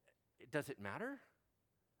 Does it matter?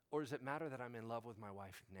 Or does it matter that I'm in love with my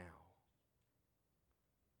wife now?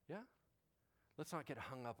 Yeah? Let's not get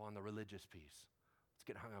hung up on the religious piece. Let's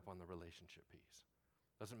get hung up on the relationship piece.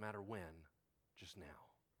 Doesn't matter when, just now.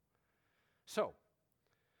 So,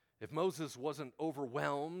 if Moses wasn't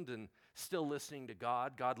overwhelmed and still listening to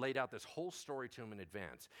God, God laid out this whole story to him in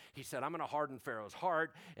advance. He said, I'm going to harden Pharaoh's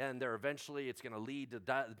heart, and there eventually it's going to lead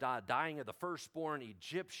to dying of the firstborn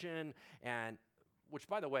Egyptian. And which,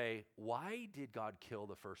 by the way, why did God kill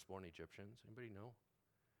the firstborn Egyptians? Anybody know?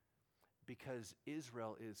 Because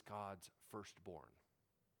Israel is God's firstborn.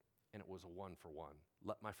 And it was a 1-for-1.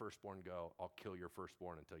 Let my firstborn go, I'll kill your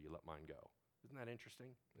firstborn until you let mine go. Isn't that interesting?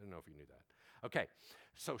 I don't know if you knew that. Okay,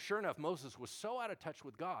 so sure enough, Moses was so out of touch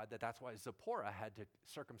with God that that's why Zipporah had to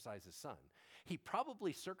circumcise his son. He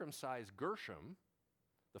probably circumcised Gershom,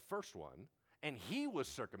 the first one, and he was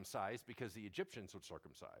circumcised because the Egyptians would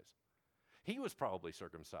circumcise. He was probably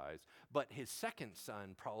circumcised, but his second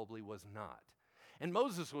son probably was not. And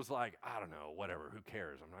Moses was like, I don't know, whatever, who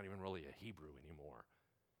cares? I'm not even really a Hebrew anymore.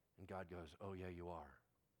 And God goes, oh yeah, you are.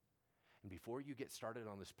 And before you get started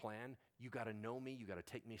on this plan, you got to know me, you got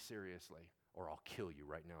to take me seriously, or I'll kill you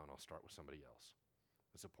right now and I'll start with somebody else.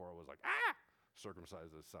 And Zipporah was like,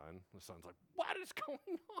 circumcise his son. The son's like, what is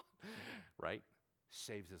going on? Right?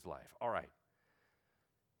 Saves his life. All right.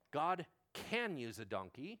 God can use a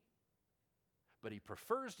donkey, but he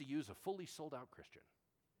prefers to use a fully sold out Christian.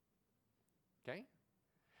 Okay?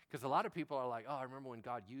 Because a lot of people are like, oh, I remember when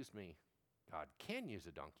God used me. God can use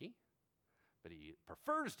a donkey, but he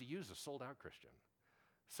prefers to use a sold out Christian.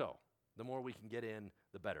 So, the more we can get in,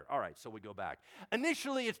 the better. All right, so we go back.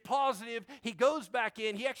 Initially, it's positive. He goes back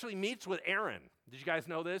in. He actually meets with Aaron. Did you guys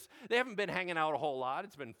know this? They haven't been hanging out a whole lot.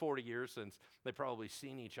 It's been 40 years since they've probably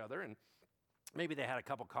seen each other, and maybe they had a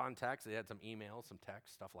couple contacts. They had some emails, some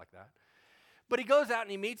texts, stuff like that. But he goes out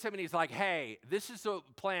and he meets him and he's like, hey, this is the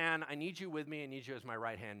plan. I need you with me. I need you as my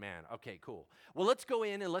right-hand man. Okay, cool. Well, let's go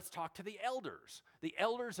in and let's talk to the elders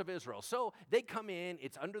of Israel. So they come in.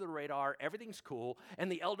 It's under the radar. Everything's cool. And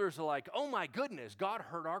the elders are like, oh, my goodness, God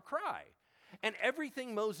heard our cry. And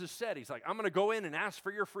everything Moses said, he's like, I'm going to go in and ask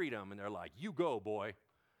for your freedom. And they're like, you go, boy.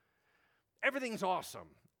 Everything's awesome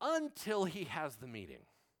until he has the meeting.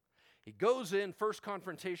 He goes in, first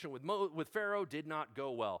confrontation with Pharaoh did not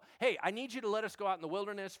go well. Hey, I need you to let us go out in the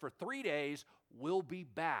wilderness for 3 days. We'll be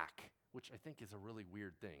back, which I think is a really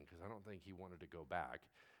weird thing because I don't think he wanted to go back.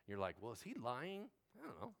 You're like, well, is he lying? I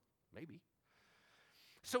don't know, maybe.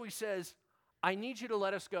 So he says, I need you to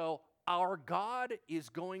let us go. Our God is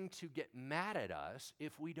going to get mad at us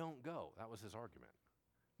if we don't go. That was his argument.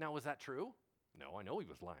 Now, was that true? No, I know he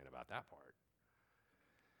was lying about that part.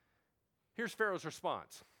 Here's Pharaoh's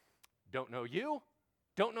response. Don't know you,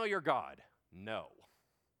 don't know your God. No.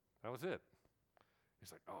 That was it.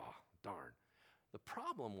 He's like, oh, darn. The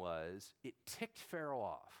problem was it ticked Pharaoh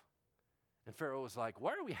off. And Pharaoh was like,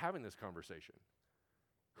 why are we having this conversation?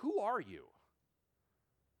 Who are you?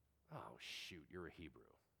 Oh, shoot, you're a Hebrew.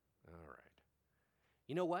 All right.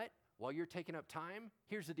 You know what? While you're taking up time,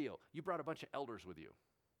 here's the deal. You brought a bunch of elders with you.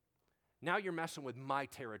 Now you're messing with my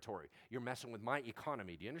territory. You're messing with my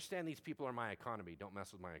economy. Do you understand these people are my economy? Don't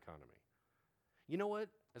mess with my economy. You know what?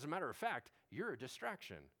 As a matter of fact, you're a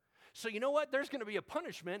distraction. So you know what? There's going to be a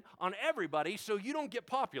punishment on everybody so you don't get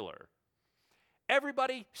popular.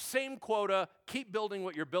 Everybody, same quota. Keep building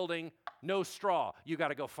what you're building. No straw. You got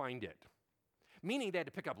to go find it. Meaning they had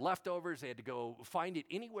to pick up leftovers. They had to go find it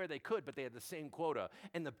anywhere they could, but they had the same quota.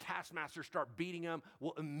 And the taskmasters start beating them.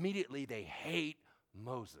 Well, immediately they hate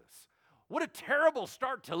Moses. What a terrible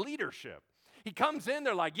start to leadership. He comes in,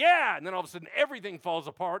 they're like, yeah, and then all of a sudden everything falls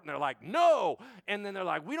apart, and they're like, no. And then they're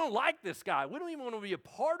like, we don't like this guy. We don't even want to be a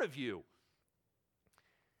part of you.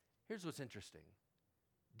 Here's what's interesting.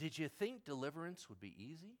 Did you think deliverance would be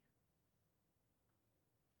easy?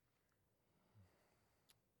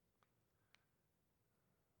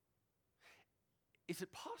 Is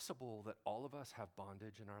it possible that all of us have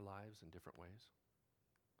bondage in our lives in different ways?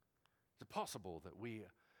 Is it possible that we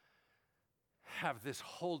have this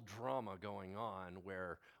whole drama going on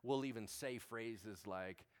where we'll even say phrases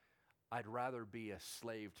like, I'd rather be a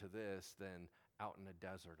slave to this than out in the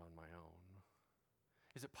desert on my own?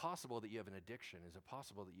 Is it possible that you have an addiction? Is it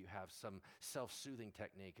possible that you have some self-soothing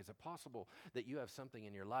technique? Is it possible that you have something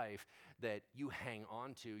in your life that you hang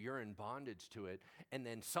on to, you're in bondage to it, and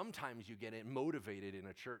then sometimes you get motivated in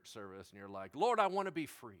a church service and you're like, Lord, I want to be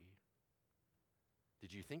free.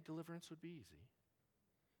 Did you think deliverance would be easy?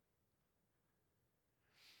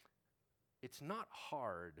 It's not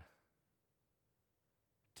hard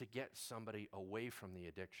to get somebody away from the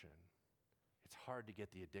addiction. It's hard to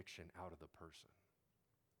get the addiction out of the person.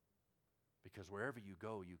 Because wherever you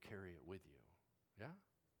go, you carry it with you. Yeah?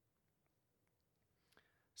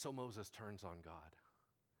 So Moses turns on God.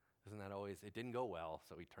 Isn't that always, it didn't go well,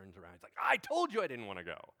 so he turns around. He's like, I told you I didn't want to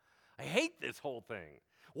go. I hate this whole thing.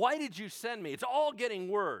 Why did you send me? It's all getting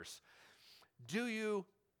worse. Do you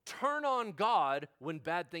turn on God when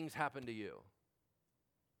bad things happen to you?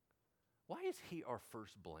 Why is he our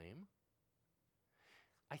first blame?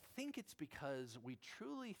 I think it's because we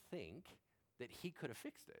truly think that he could have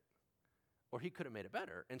fixed it or he could have made it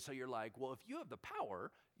better. And so you're like, well, if you have the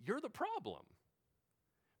power, you're the problem.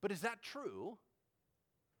 But is that true?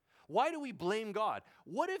 Why do we blame God?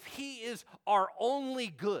 What if he is our only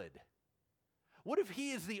good? What if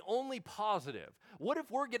he is the only positive? What if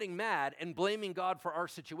we're getting mad and blaming God for our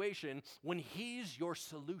situation when he's your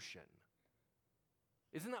solution?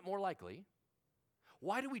 Isn't that more likely?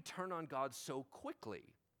 Why do we turn on God so quickly?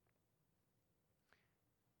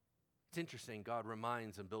 It's interesting. God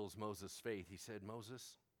reminds and builds Moses' faith. He said,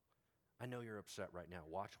 Moses, I know you're upset right now.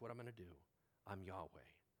 Watch what I'm going to do. I'm Yahweh.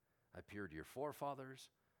 I appeared to your forefathers.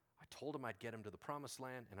 I told them I'd get them to the promised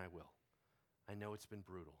land, and I will. I know it's been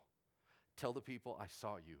brutal. Tell the people I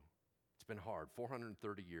saw you. It's been hard,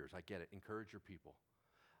 430 years. I get it. Encourage your people.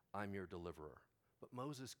 I'm your deliverer. But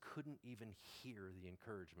Moses couldn't even hear the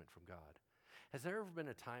encouragement from God. Has there ever been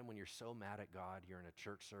a time when you're so mad at God, you're in a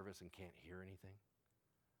church service and can't hear anything?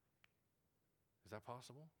 Is that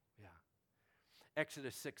possible? Yeah.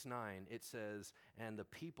 Exodus 6:9, it says, and the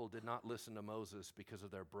people did not listen to Moses because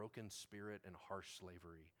of their broken spirit and harsh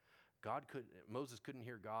slavery. Moses couldn't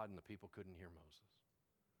hear God and the people couldn't hear Moses.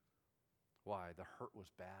 Why? The hurt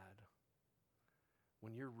was bad.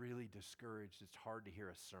 When you're really discouraged, it's hard to hear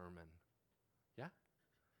a sermon. Yeah?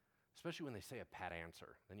 Especially when they say a pat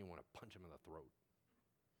answer. Then you want to punch them in the throat.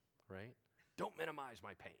 Right? Don't minimize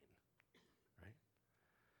my pain. Right?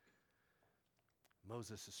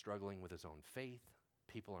 Moses is struggling with his own faith.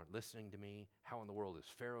 People aren't listening to me. How in the world is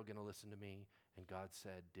Pharaoh going to listen to me? And God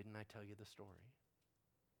said, didn't I tell you the story?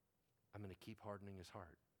 I'm going to keep hardening his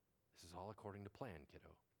heart. This is all according to plan, kiddo.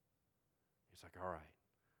 He's like, all right,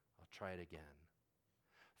 I'll try it again.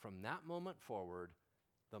 From that moment forward,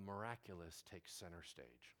 the miraculous takes center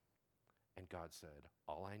stage. And God said,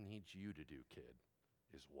 all I need you to do, kid,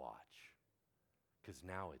 is watch. Because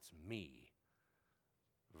now it's me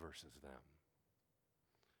versus them.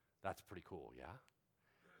 That's pretty cool, yeah?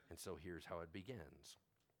 And so here's how it begins.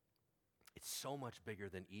 It's so much bigger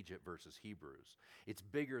than Egypt versus Hebrews. It's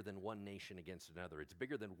bigger than one nation against another. It's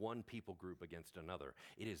bigger than one people group against another.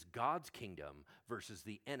 It is God's kingdom versus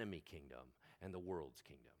the enemy kingdom and the world's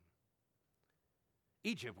kingdom.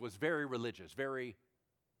 Egypt was very religious, very,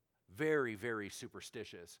 very, very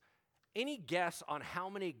superstitious. Any guess on how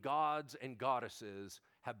many gods and goddesses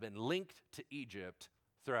have been linked to Egypt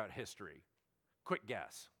throughout history? Quick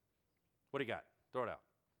guess. What do you got? Throw it out.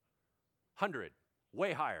 100.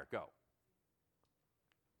 Way higher. Go.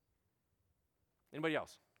 Anybody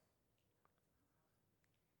else?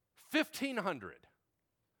 1,500.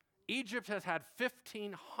 Egypt has had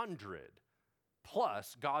 1,500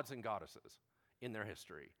 plus gods and goddesses in their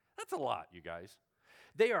history. That's a lot, you guys.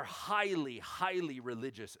 They are highly, highly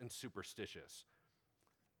religious and superstitious.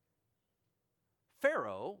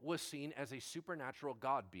 Pharaoh was seen as a supernatural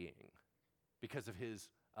god being because of his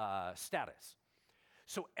status.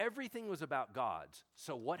 So everything was about gods.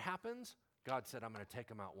 So what happens? God said, I'm going to take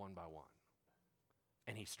them out one by one.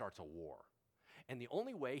 And he starts a war. And the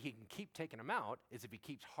only way he can keep taking them out is if he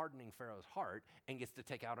keeps hardening Pharaoh's heart and gets to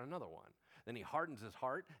take out another one. Then he hardens his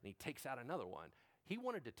heart and he takes out another one. He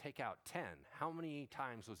wanted to take out 10. How many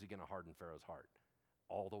times was he going to harden Pharaoh's heart?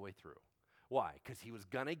 All the way through. Why? Because he was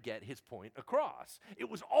going to get his point across. It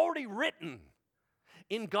was already written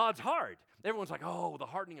in God's heart. Everyone's like, oh, the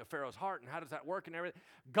hardening of Pharaoh's heart, and how does that work and everything?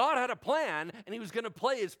 God had a plan, and he was going to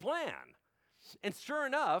play his plan. And sure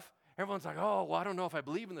enough, everyone's like, oh, well, I don't know if I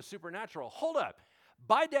believe in the supernatural. Hold up.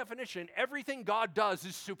 By definition, everything God does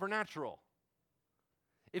is supernatural.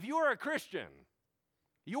 If you are a Christian,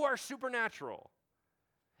 you are supernatural.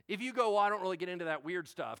 If you go, well, I don't really get into that weird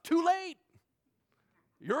stuff, too late.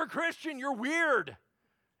 You're a Christian, you're weird.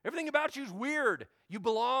 Everything about you is weird. You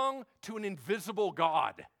belong to an invisible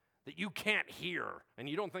God that you can't hear, and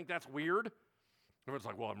you don't think that's weird? Everyone's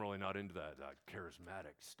like, well, I'm really not into that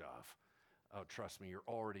charismatic stuff. Oh, trust me, you're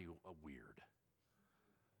already weird.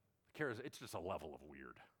 It's just a level of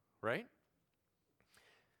weird, right?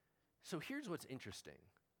 So here's what's interesting.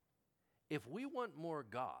 If we want more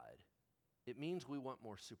God, it means we want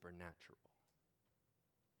more supernatural.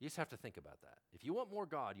 You just have to think about that. If you want more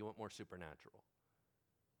God, you want more supernatural.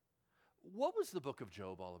 What was the book of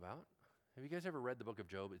Job all about? Have you guys ever read the book of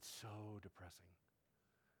Job? It's so depressing.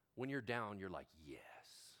 When you're down, you're like, yes.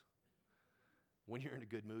 When you're in a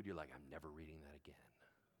good mood, you're like, I'm never reading that again.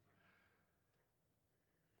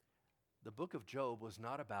 The book of Job was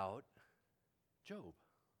not about Job.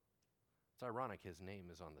 It's ironic his name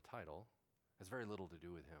is on the title. It has very little to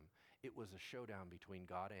do with him. It was a showdown between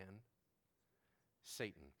God and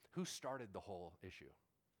Satan. Who started the whole issue?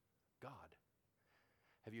 God.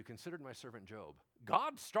 Have you considered my servant Job?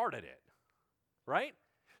 God started it, right?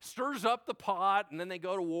 Stirs up the pot, and then they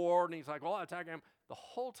go to war, and he's like, well, I'll attack him. The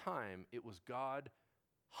whole time, it was God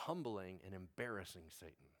humbling and embarrassing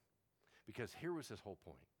Satan. Because here was his whole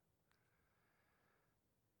point.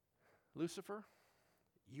 Lucifer,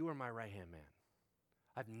 you are my right-hand man.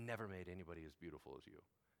 I've never made anybody as beautiful as you.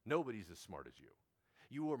 Nobody's as smart as you.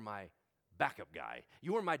 You were my backup guy.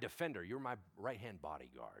 You were my defender. You were my right-hand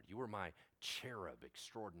bodyguard. You were my cherub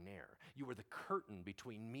extraordinaire. You were the curtain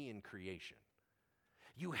between me and creation.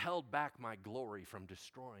 You held back my glory from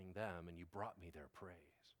destroying them, and you brought me their praise.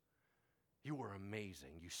 You were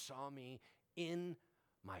amazing. You saw me in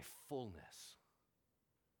my fullness.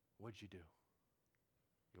 What'd you do?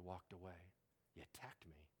 You walked away. You attacked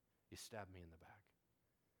me. You stabbed me in the back.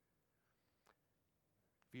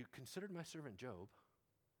 If you considered my servant Job,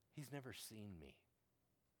 he's never seen me.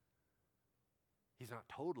 He's not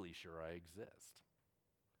totally sure I exist.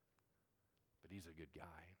 But he's a good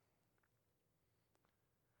guy.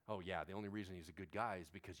 Oh yeah, the only reason he's a good guy is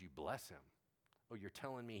because you bless him. Oh, you're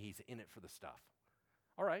telling me he's in it for the stuff.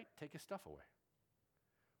 All right, take his stuff away.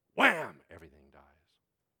 Wham! Everything dies.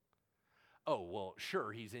 Oh, well,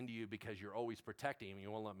 sure, he's into you because you're always protecting him and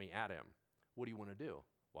you won't let me at him. What do you want to do?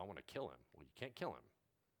 Well, I want to kill him. Well, you can't kill him.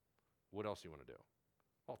 What else do you want to do?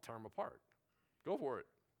 I'll tear him apart. Go for it.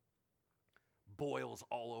 Boils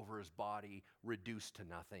all over his body, reduced to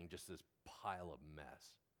nothing, just this pile of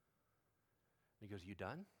mess. And he goes, you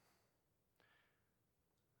done?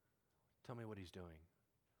 Tell me what he's doing.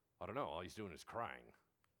 I don't know. All he's doing is crying.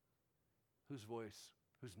 Whose voice?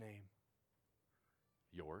 Whose name?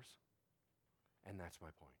 Yours. And that's my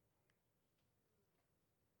point.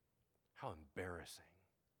 How embarrassing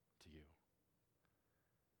to you.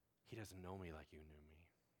 He doesn't know me like you knew me.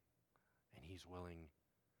 And he's willing,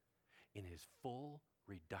 in his full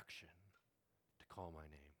reduction, to call my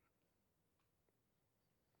name.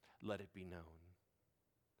 Let it be known,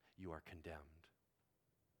 you are condemned.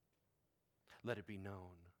 Let it be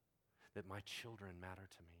known that my children matter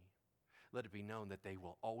to me. Let it be known that they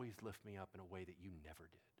will always lift me up in a way that you never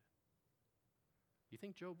did. You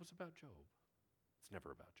think Job was about Job? It's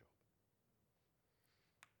never about Job.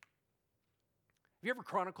 Have you ever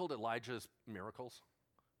chronicled Elijah's miracles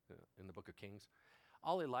in the book of Kings?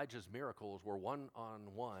 All Elijah's miracles were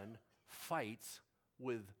one-on-one fights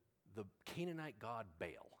with the Canaanite god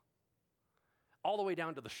Baal. All the way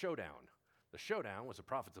down to the showdown. The showdown was the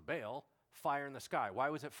prophets of Baal, fire in the sky. Why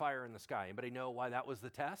was it fire in the sky? Anybody know why that was the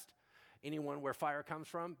test? Anyone where fire comes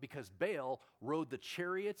from? Because Baal rode the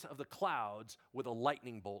chariots of the clouds with a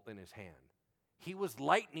lightning bolt in his hand. He was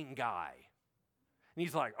lightning guy. And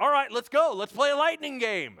he's like, all right, let's go. Let's play a lightning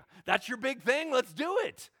game. That's your big thing. Let's do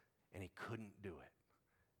it. And he couldn't do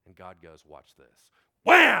it. And God goes, watch this.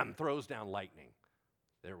 Wham! Throws down lightning.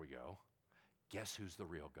 There we go. Guess who's the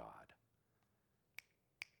real God?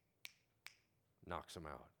 Knocks him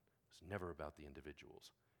out. It was never about the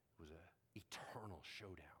individuals. It was an eternal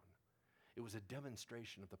showdown. It was a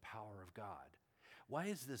demonstration of the power of God. Why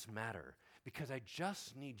does this matter? Because I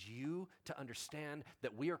just need you to understand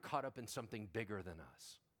that we are caught up in something bigger than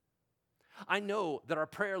us. I know that our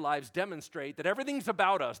prayer lives demonstrate that everything's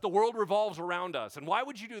about us. The world revolves around us. And why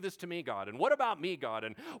would you do this to me, God? And what about me, God?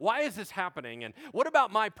 And why is this happening? And what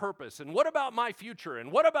about my purpose? And what about my future? And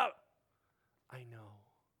what about... I know.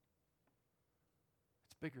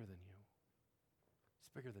 It's bigger than you. It's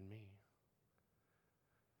bigger than me.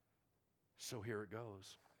 So here it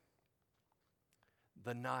goes.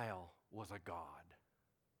 The Nile was a god.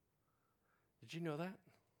 Did you know that?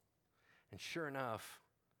 And sure enough,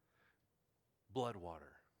 blood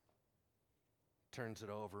water turns it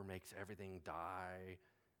over, makes everything die.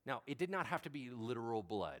 Now, it did not have to be literal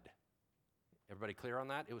blood. Everybody clear on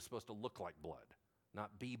that? It was supposed to look like blood,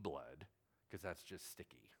 not be blood, because that's just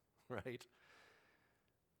sticky, right?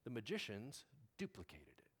 The magicians duplicated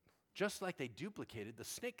it, just like they duplicated the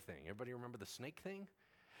snake thing. Everybody remember the snake thing?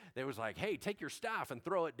 They was like, hey, take your staff and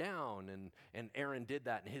throw it down. And Aaron did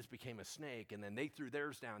that, and his became a snake. And then they threw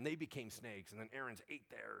theirs down, and they became snakes. And then Aaron's ate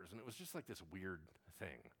theirs. And it was just like this weird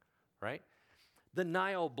thing, right? The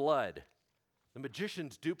Nile blood. The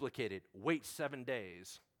magicians duplicated, wait 7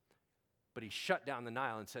 days. But he shut down the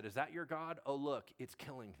Nile and said, is that your God? Oh, look, it's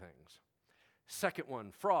killing things. Second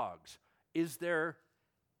one, frogs. Is there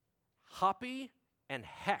Hapi and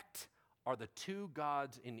Hecht are the two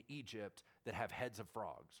gods in Egypt that have heads of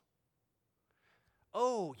frogs.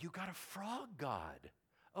 Oh, you got a frog god.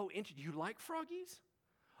 Oh, you like froggies?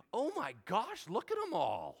 Oh my gosh, look at them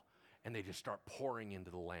all. And they just start pouring into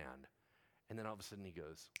the land. And then all of a sudden he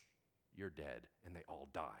goes, you're dead. And they all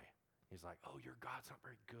die. He's like, oh, your God's not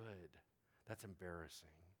very good. That's embarrassing.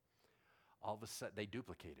 All of a sudden, they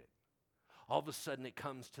duplicate it. All of a sudden it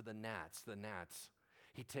comes to the gnats. The gnats,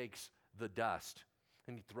 he takes the dust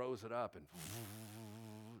and he throws it up and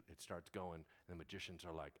it starts going. And the magicians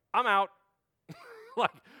are like, I'm out.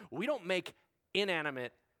 Like, we don't make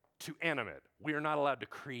inanimate to animate. We are not allowed to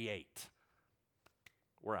create.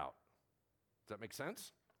 we're out. Does that make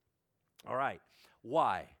sense? All right.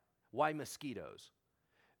 Why? Why mosquitoes?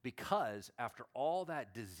 Because after all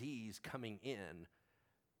that disease coming in,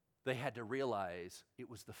 they had to realize it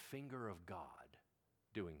was the finger of God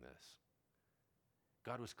doing this.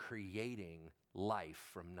 God was creating life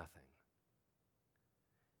from nothing.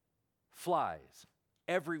 Flies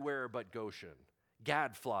everywhere but Goshen.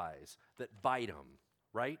 Gadflies that bite them,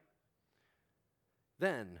 right?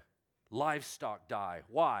 Then livestock die.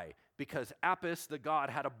 Why? Because Apis, the god,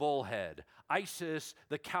 had a bull head. Isis,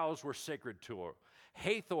 the cows were sacred to her.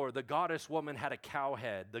 Hathor, the goddess woman, had a cow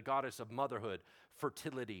head, the goddess of motherhood,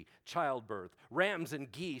 fertility, childbirth. Rams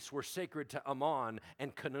and geese were sacred to Ammon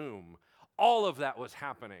and Khnum. All of that was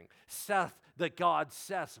happening. Seth, the god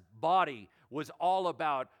Seth's body was all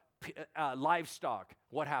about livestock.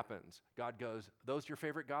 What happens? God goes, those your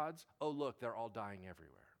favorite gods? Oh, look, they're all dying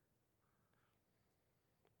everywhere.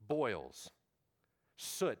 Boils,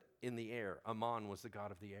 soot in the air. Ammon was the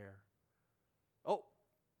god of the air. Oh,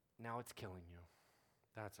 now it's killing you.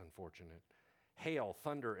 That's unfortunate. Hail,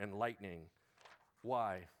 thunder, and lightning.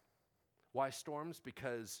 Why? Why storms?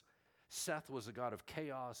 Because Seth was a god of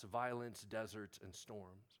chaos, violence, deserts, and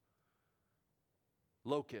storms.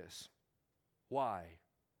 Locusts. Why?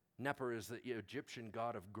 Neper is the Egyptian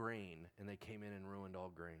god of grain, and they came in and ruined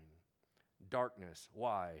all grain. Darkness.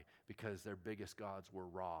 Why? Because their biggest gods were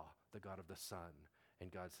Ra, the god of the sun.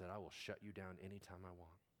 And God said, I will shut you down anytime I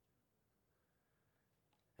want.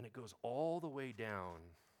 And it goes all the way down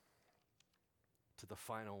to the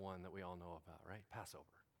final one that we all know about, right? Passover.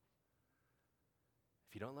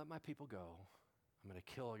 If you don't let my people go, I'm going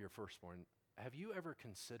to kill your firstborn. Have you ever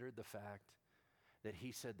considered the fact that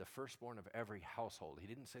he said the firstborn of every household? He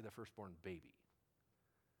didn't say the firstborn baby.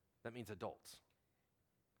 That means adults.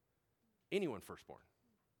 Anyone firstborn.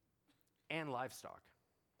 And livestock.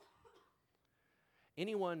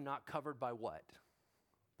 Anyone not covered by what?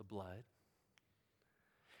 The blood.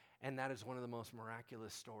 And that is one of the most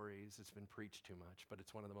miraculous stories. It's been preached too much, but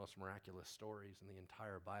it's one of the most miraculous stories in the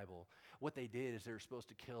entire Bible. What they did is they were supposed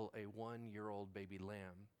to kill a 1-year-old baby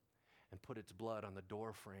lamb and put its blood on the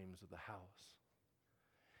door frames of the house.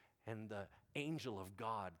 And the angel of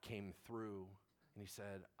God came through and he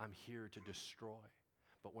said, I'm here to destroy.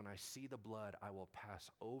 But when I see the blood, I will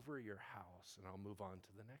pass over your house and I'll move on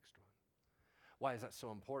to the next one. Why is that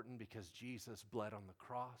so important? Because Jesus bled on the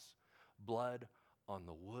cross, blood on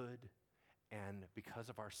the wood, and because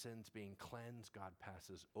of our sins being cleansed, God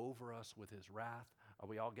passes over us with his wrath. Are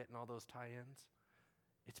we all getting all those tie-ins?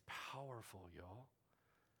 It's powerful, y'all.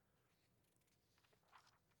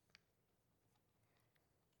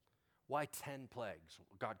 Why 10 plagues?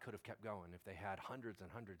 God could have kept going. If they had hundreds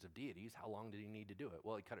and hundreds of deities, how long did he need to do it?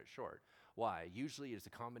 Well, he cut it short. Why? Usually it's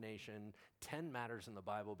a combination. 10 matters in the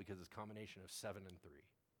Bible because it's a combination of 7 and 3.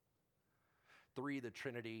 3, the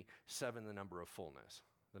Trinity. 7, the number of fullness,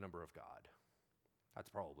 the number of God. That's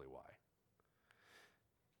probably why.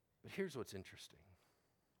 But here's what's interesting.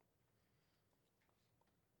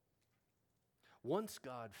 Once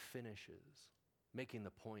God finishes making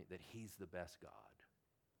the point that he's the best God,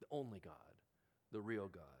 the only God, the real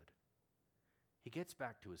God, he gets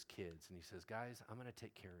back to his kids and he says, guys, I'm going to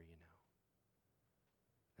take care of you now.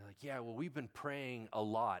 They're like, yeah, well, we've been praying a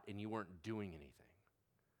lot and you weren't doing anything.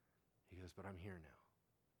 He goes, but I'm here now.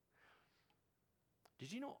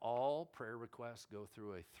 Did you know all prayer requests go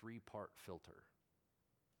through a 3-part filter?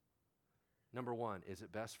 Number 1, is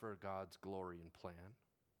it best for God's glory and plan?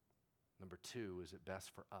 Number 2, is it best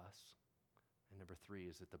for us? And number 3,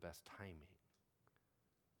 is it the best timing?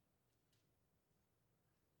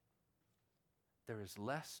 There is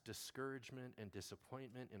less discouragement and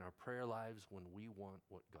disappointment in our prayer lives when we want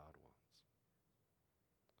what God wants.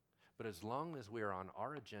 But as long as we are on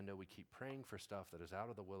our agenda, we keep praying for stuff that is out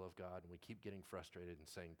of the will of God, and we keep getting frustrated and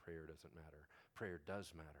saying prayer doesn't matter. Prayer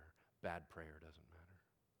does matter. Bad prayer doesn't matter.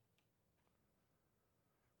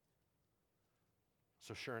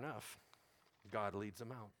 So sure enough, God leads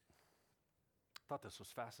them out. I thought this was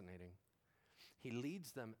fascinating. He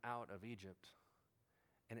leads them out of Egypt.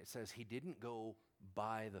 And it says he didn't go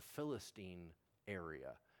by the Philistine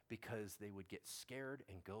area because they would get scared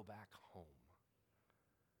and go back home.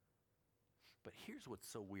 But here's what's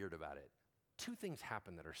so weird about it. 2 things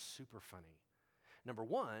happen that are super funny. Number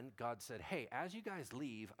 1, God said, hey, as you guys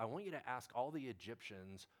leave, I want you to ask all the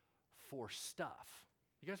Egyptians for stuff.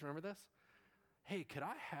 You guys remember this? Hey, could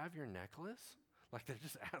I have your necklace? Like they're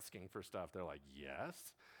just asking for stuff. They're like,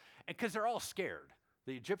 yes. And because they're all scared.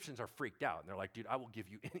 The Egyptians are freaked out, and they're like, dude, I will give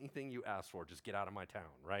you anything you ask for. Just get out of my town,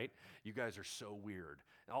 right? You guys are so weird.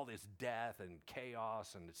 And all this death and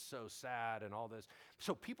chaos, and it's so sad and all this.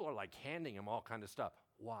 So people are like handing him all kind of stuff.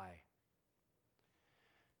 Why?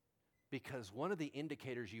 Because one of the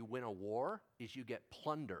indicators you win a war is you get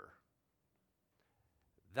plunder.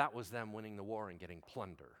 That was them winning the war and getting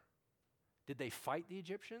plunder. Did they fight the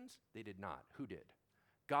Egyptians? They did not. Who did?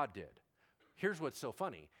 God did. Here's what's so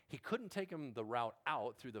funny. He couldn't take them the route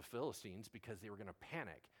out through the Philistines because they were going to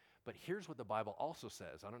panic. But here's what the Bible also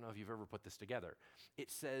says. I don't know if you've ever put this together.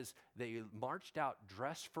 It says they marched out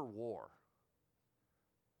dressed for war.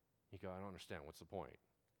 You go, I don't understand. What's the point?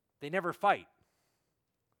 They never fight.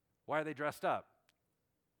 Why are they dressed up?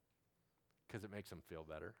 Because it makes them feel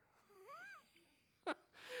better.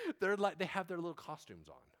 They have their little costumes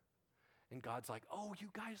on. And God's like, oh, you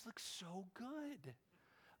guys look so good.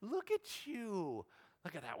 Look at you.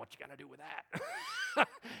 Look at that. What you got to do with that?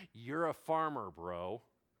 You're a farmer, bro.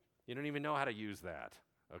 You don't even know how to use that.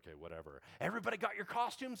 Okay, whatever. Everybody got your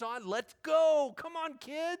costumes on? Let's go. Come on,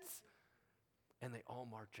 kids. And they all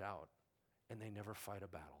march out, and they never fight a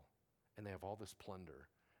battle. And they have all this plunder.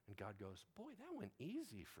 And God goes, boy, that went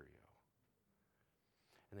easy for you.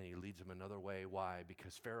 And then he leads them another way. Why?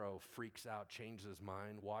 Because Pharaoh freaks out, changes his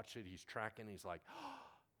mind. Watch it. He's tracking. He's like, oh,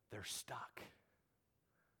 they're stuck.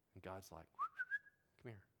 And God's like,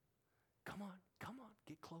 come here. Come on,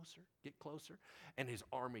 get closer, get closer. And his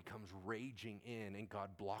army comes raging in, and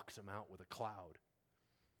God blocks them out with a cloud.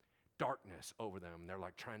 Darkness over them. They're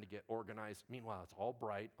like trying to get organized. Meanwhile, it's all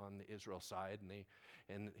bright on the Israel side,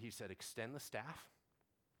 and he said, extend the staff.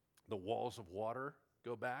 The walls of water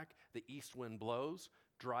go back. The east wind blows,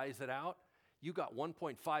 dries it out. You got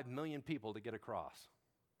 1.5 million people to get across,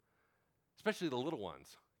 especially the little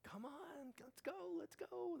ones. Come on, let's go.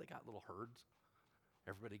 They got little herds.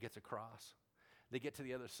 Everybody gets across. They get to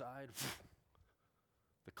the other side.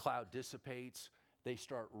 The cloud dissipates. They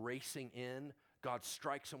start racing in. God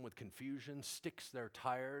strikes them with confusion, sticks their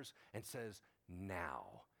tires, and says,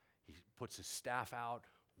 now. He puts his staff out.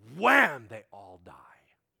 Wham! They all die.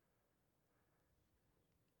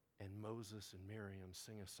 And Moses and Miriam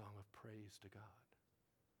sing a song of praise to God.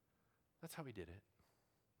 That's how he did it.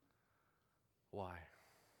 Why?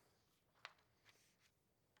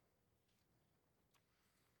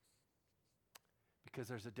 Because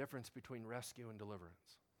there's a difference between rescue and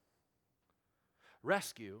deliverance.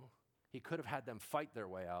 Rescue, he could have had them fight their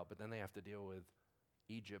way out, but then they have to deal with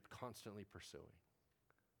Egypt constantly pursuing.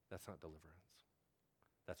 That's not deliverance.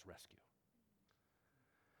 That's rescue.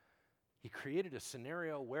 He created a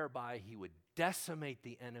scenario whereby he would decimate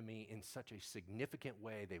the enemy in such a significant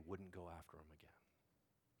way they wouldn't go after him again.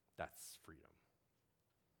 That's freedom.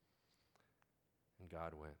 And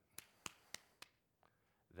God went,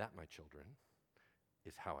 that, my children,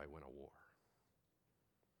 is how I win a war.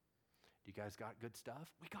 Do you guys got good stuff?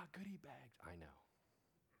 We got goodie bags. I know.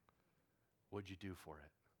 What'd you do for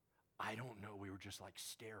it? I don't know. We were just like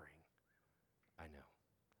staring. I know.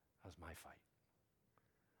 That was my fight.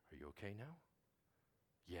 Are you okay now?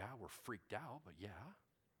 Yeah, we're freaked out, but yeah.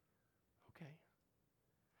 Okay.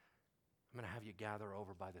 I'm going to have you gather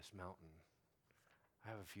over by this mountain. I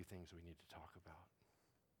have a few things we need to talk about.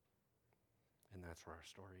 And that's where our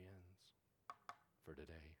story ends for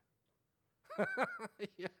today.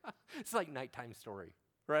 Yeah, it's like nighttime story,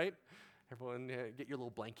 right? Everyone get your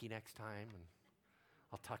little blankie next time, and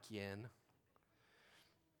I'll tuck you in.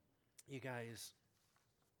 You guys,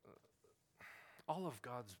 all of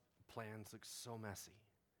God's plans look so messy.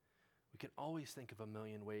 We can always think of a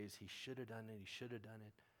million ways he should have done it, he should have done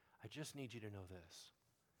it. I just need you to know this.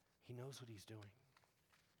 He knows what he's doing.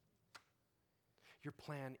 Your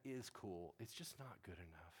plan is cool. It's just not good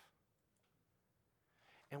enough.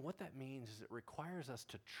 And what that means is it requires us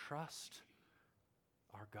to trust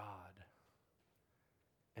our God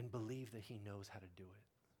and believe that he knows how to do it.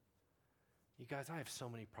 You guys, I have so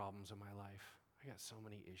many problems in my life. I got so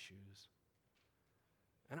many issues.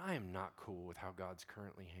 And I am not cool with how God's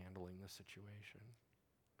currently handling the situation.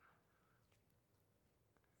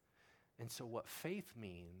 And so what faith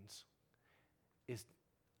means is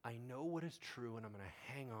I know what is true and I'm going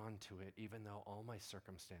to hang on to it even though all my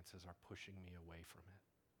circumstances are pushing me away from it.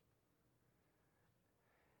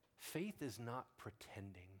 Faith is not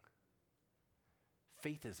pretending.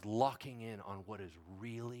 Faith is locking in on what is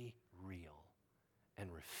really real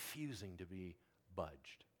and refusing to be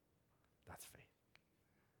budged. That's faith.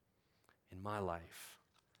 In my life,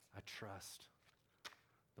 I trust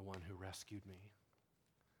the one who rescued me.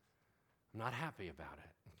 I'm not happy about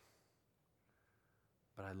it,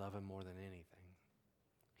 but I love him more than anything.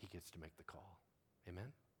 He gets to make the call.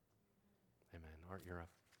 Amen? Amen. Art, you're up.